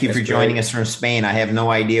 thank you for joining us from Spain. I have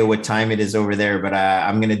no idea what time it is over there, but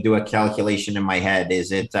I'm going to do a calculation in my head.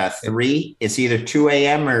 Is it 3? It's either 2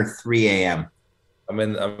 a.m. or 3 a.m. I'm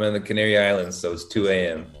in the Canary Islands, so it's 2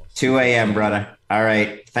 a.m. 2 a.m., brother. All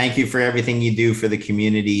right. Thank you for everything you do for the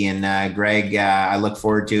community. And Greg, I look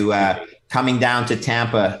forward to coming down to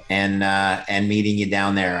Tampa and meeting you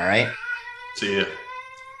down there. All right. See you.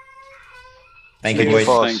 Thank you, boys.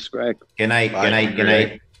 Thanks, Greg. Good night. Bye. Good night. Good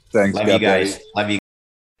night. Thanks, Love you guys. Love you.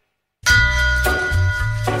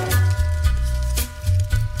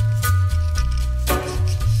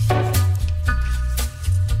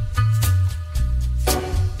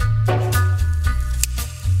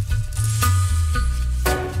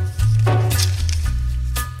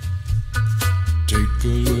 Take a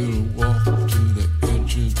little walk to the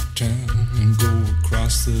edge of town and go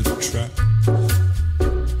across the track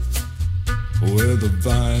where the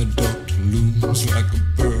viaduct looms like a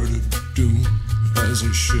bird of doom as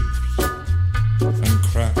it ships and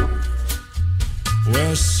cracks,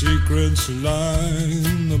 where secrets lie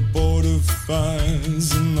in the border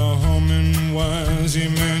fires and the humming wires. Yeah,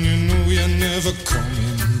 man, you know you're never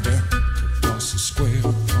coming back. Past the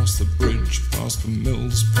square, past the bridge, past the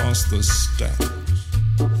mills, past the stacks.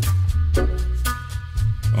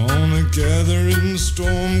 On a gathering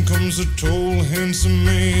storm comes a tall, handsome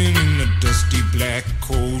man in a dusty black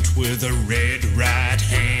coat with a red right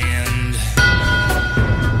hand.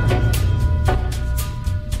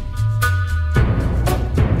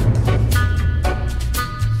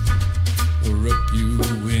 Wrap you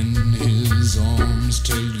in his arms,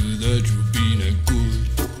 tell you that you've been a good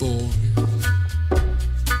boy.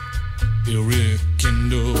 He'll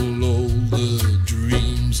rekindle all the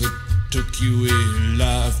dreams that took you a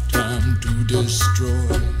lifetime to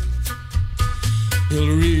destroy.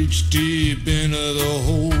 He'll reach deep into the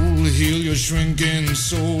hole, heal your shrinking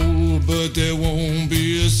soul, but there won't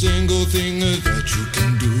be a single thing that you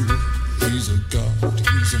can do. He's a god,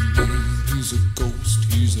 he's a man, he's a ghost,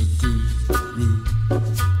 he's a guru.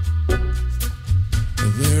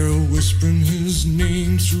 They're whispering his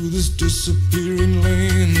name through this disappearing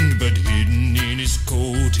land, but hidden in his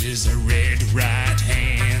coat is a red right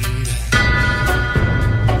hand.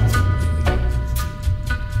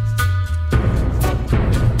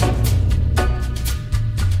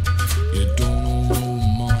 You don't owe no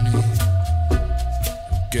money,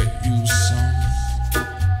 get you some.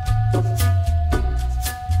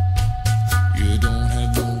 You don't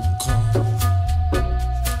have no car,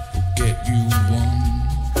 get you one.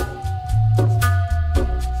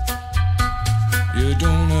 You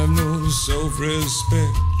don't have no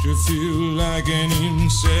self-respect, you feel like an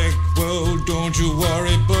insect. Well, don't you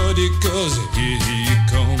worry, buddy, cause here he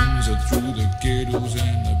comes through the ghettos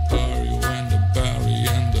and the barrio and the barry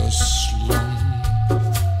and the slum.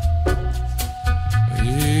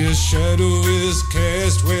 His shadow is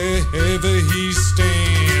cast wherever he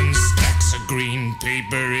stands, stacks of green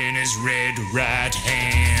paper in his red right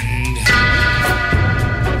hand.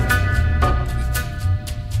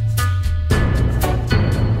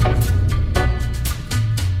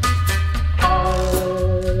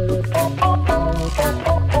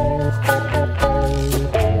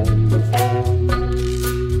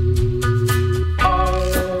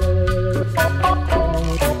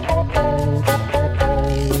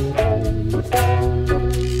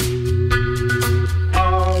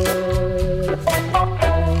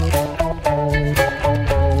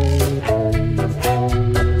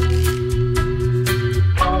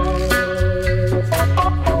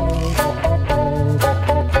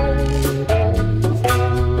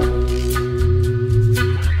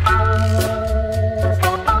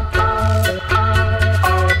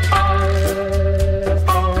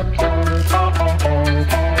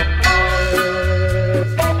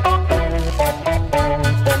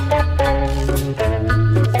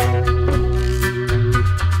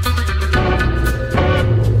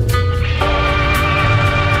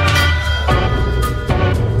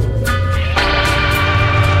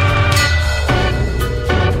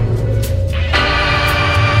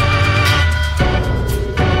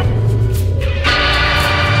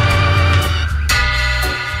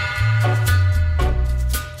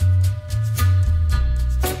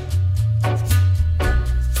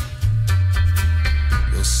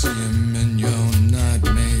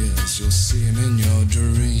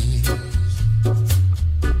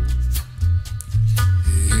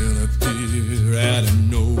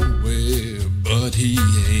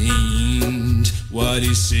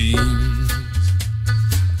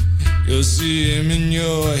 You'll see him in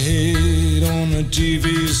your head on a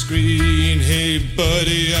TV screen. Hey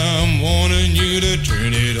buddy, I'm warning you to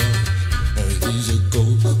turn it off. He's a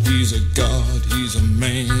ghost, he's a god, he's a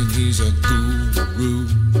man, he's a guru.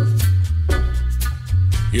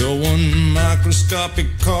 You're one microscopic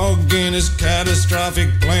cog in his catastrophic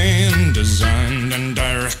plan, designed and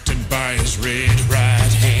directed by his red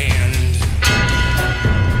right